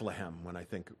Bethlehem when I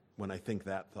think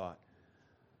that thought.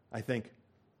 I think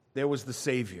there was the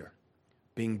Savior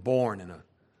being born in a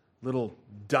little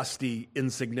dusty,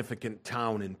 insignificant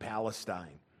town in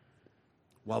Palestine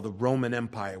while the Roman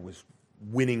Empire was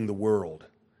winning the world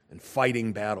and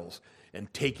fighting battles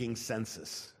and taking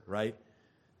census, right?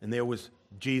 And there was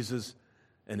Jesus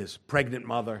and his pregnant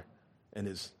mother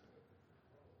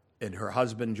and her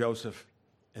husband Joseph,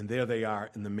 and there they are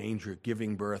in the manger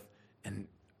giving birth, and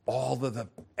all of the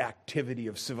activity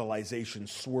of civilization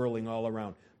swirling all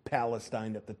around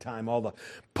Palestine at the time, all the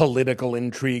political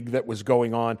intrigue that was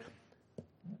going on.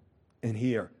 And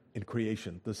here in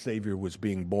creation, the Savior was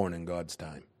being born in God's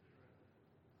time.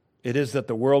 It is that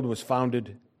the world was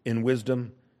founded in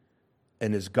wisdom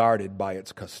and is guarded by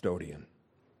its custodian.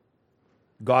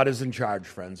 God is in charge,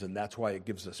 friends, and that's why it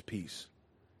gives us peace.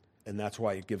 And that's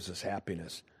why it gives us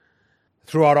happiness.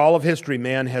 Throughout all of history,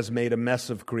 man has made a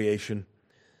mess of creation.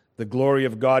 The glory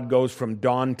of God goes from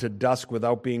dawn to dusk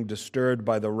without being disturbed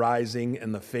by the rising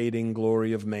and the fading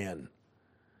glory of man.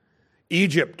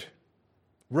 Egypt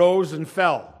rose and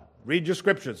fell. Read your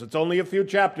scriptures. It's only a few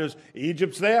chapters.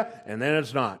 Egypt's there, and then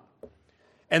it's not.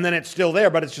 And then it's still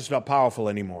there, but it's just not powerful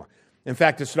anymore. In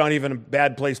fact, it's not even a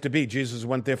bad place to be. Jesus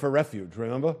went there for refuge,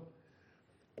 remember?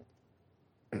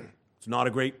 It's not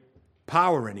a great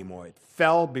power anymore.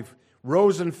 It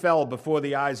rose and fell before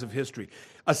the eyes of history.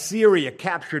 Assyria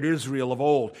captured Israel of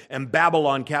old, and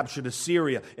Babylon captured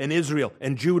Assyria and Israel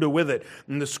and Judah with it.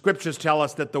 And the scriptures tell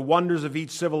us that the wonders of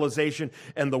each civilization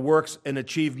and the works and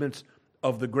achievements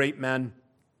of the great men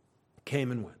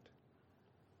came and went.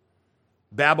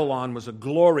 Babylon was a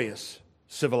glorious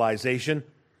civilization,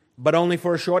 but only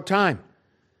for a short time.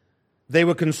 They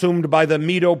were consumed by the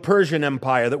Medo-Persian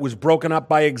Empire that was broken up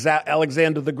by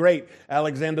Alexander the Great,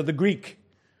 Alexander the Greek.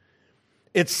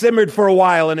 It simmered for a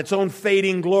while in its own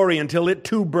fading glory until it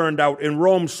too burned out and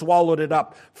Rome swallowed it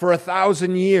up for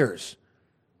 1,000 years.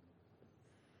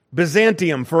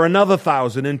 Byzantium for another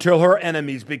 1,000 until her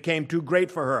enemies became too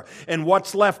great for her. And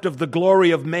what's left of the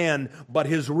glory of man but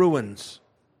his ruins?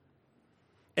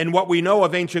 And what we know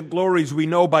of ancient glories, we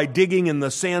know by digging in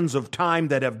the sands of time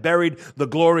that have buried the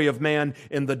glory of man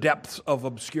in the depths of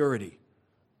obscurity.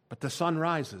 But the sun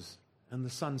rises and the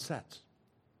sun sets,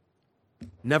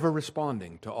 never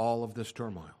responding to all of this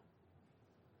turmoil.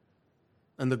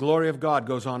 And the glory of God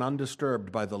goes on undisturbed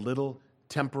by the little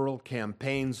temporal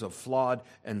campaigns of flawed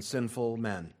and sinful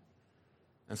men.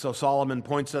 And so Solomon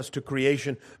points us to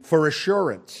creation for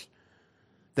assurance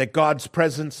that God's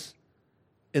presence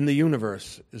in the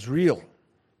universe is real.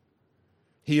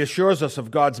 He assures us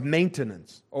of God's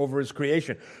maintenance over his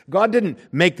creation. God didn't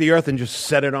make the earth and just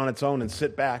set it on its own and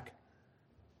sit back.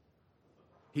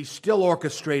 He's still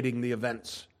orchestrating the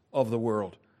events of the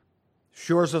world.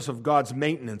 Assures us of God's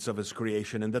maintenance of his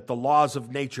creation and that the laws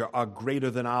of nature are greater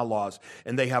than our laws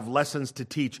and they have lessons to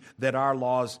teach that our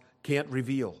laws can't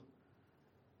reveal.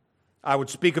 I would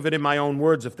speak of it in my own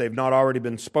words if they've not already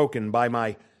been spoken by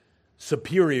my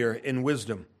superior in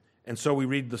wisdom. And so we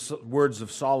read the words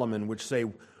of Solomon, which say,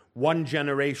 one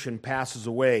generation passes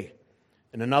away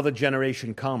and another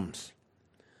generation comes,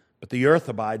 but the earth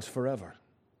abides forever.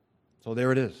 So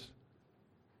there it is.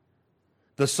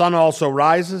 The sun also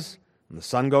rises, and the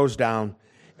sun goes down,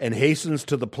 and hastens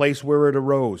to the place where it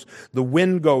arose. The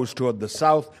wind goes toward the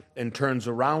south and turns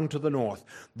around to the north.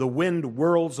 The wind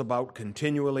whirls about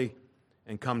continually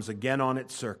and comes again on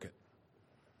its circuit.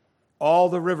 All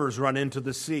the rivers run into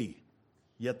the sea,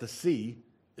 yet the sea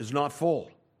is not full.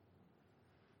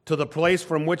 To the place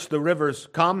from which the rivers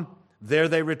come, there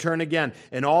they return again,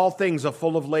 and all things are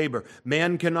full of labor.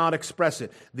 Man cannot express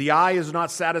it. The eye is not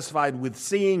satisfied with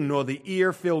seeing, nor the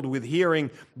ear filled with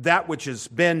hearing. That which has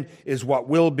been is what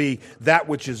will be. That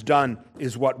which is done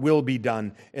is what will be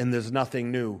done, and there's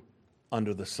nothing new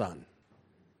under the sun.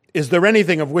 Is there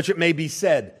anything of which it may be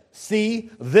said, see,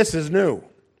 this is new?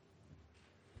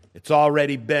 It's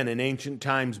already been in ancient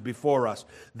times before us.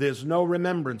 There's no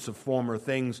remembrance of former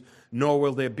things, nor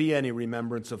will there be any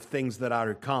remembrance of things that are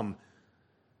to come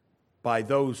by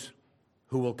those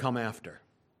who will come after.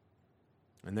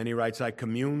 And then he writes, I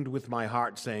communed with my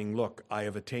heart, saying, look, I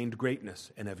have attained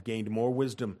greatness and have gained more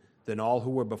wisdom than all who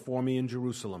were before me in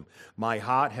Jerusalem. My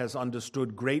heart has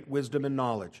understood great wisdom and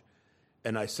knowledge,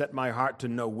 and I set my heart to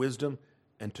know wisdom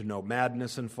and to know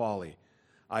madness and folly.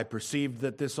 I perceived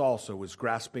that this also is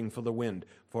grasping for the wind,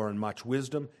 for in much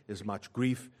wisdom is much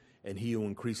grief, and he who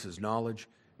increases knowledge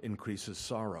increases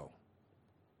sorrow.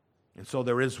 And so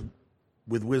there is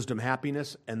with wisdom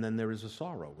happiness, and then there is a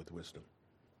sorrow with wisdom.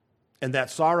 And that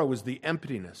sorrow is the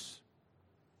emptiness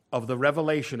of the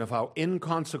revelation of how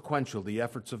inconsequential the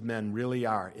efforts of men really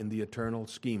are in the eternal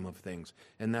scheme of things.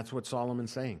 And that's what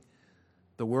Solomon's saying.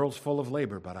 The world's full of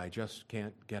labor, but I just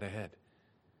can't get ahead.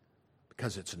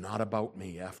 Because it's not about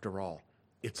me, after all.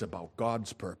 It's about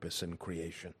God's purpose in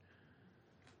creation.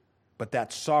 But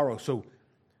that sorrow, so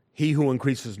he who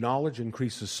increases knowledge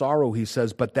increases sorrow, he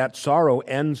says, but that sorrow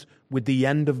ends with the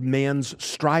end of man's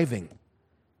striving,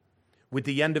 with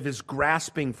the end of his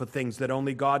grasping for things that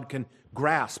only God can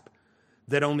grasp,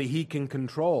 that only he can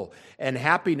control. And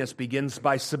happiness begins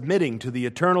by submitting to the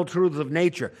eternal truths of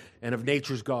nature and of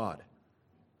nature's God.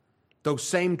 Those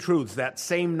same truths, that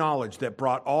same knowledge that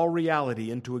brought all reality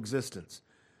into existence.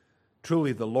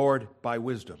 Truly, the Lord, by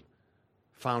wisdom,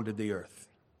 founded the earth.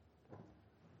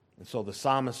 And so the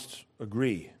psalmists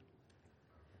agree.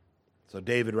 So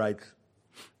David writes,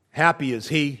 happy is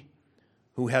he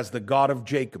who has the God of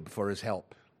Jacob for his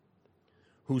help,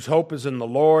 whose hope is in the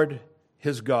Lord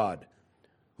his God,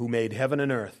 who made heaven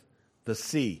and earth, the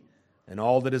sea, and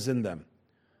all that is in them,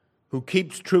 who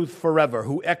keeps truth forever,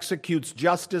 who executes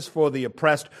justice for the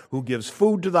oppressed, who gives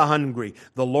food to the hungry.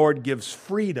 The Lord gives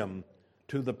freedom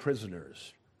to the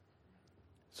prisoners.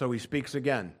 So he speaks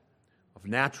again of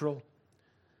natural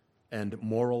and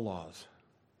moral laws.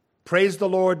 Praise the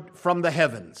Lord from the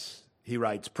heavens, he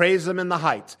writes. Praise him in the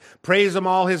heights. Praise him,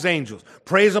 all his angels.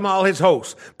 Praise him, all his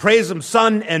hosts. Praise him,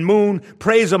 sun and moon.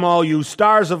 Praise him, all you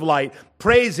stars of light.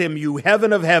 Praise him, you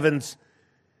heaven of heavens,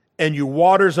 and you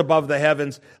waters above the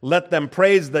heavens. Let them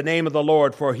praise the name of the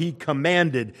Lord, for he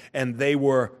commanded, and they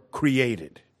were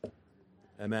created.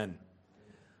 Amen.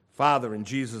 Father, in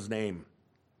Jesus' name,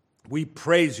 we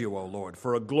praise you, O Lord,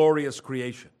 for a glorious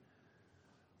creation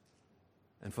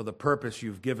and for the purpose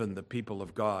you've given the people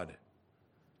of God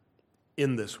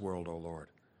in this world, O Lord.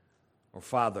 Oh,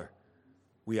 Father,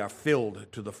 we are filled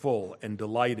to the full and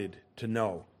delighted to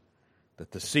know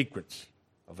that the secrets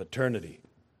of eternity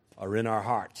are in our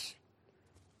hearts.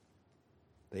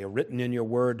 They are written in your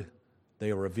word,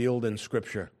 they are revealed in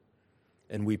Scripture,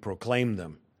 and we proclaim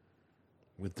them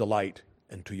with delight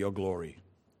and to your glory.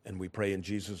 And we pray in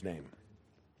Jesus' name.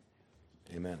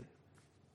 Amen.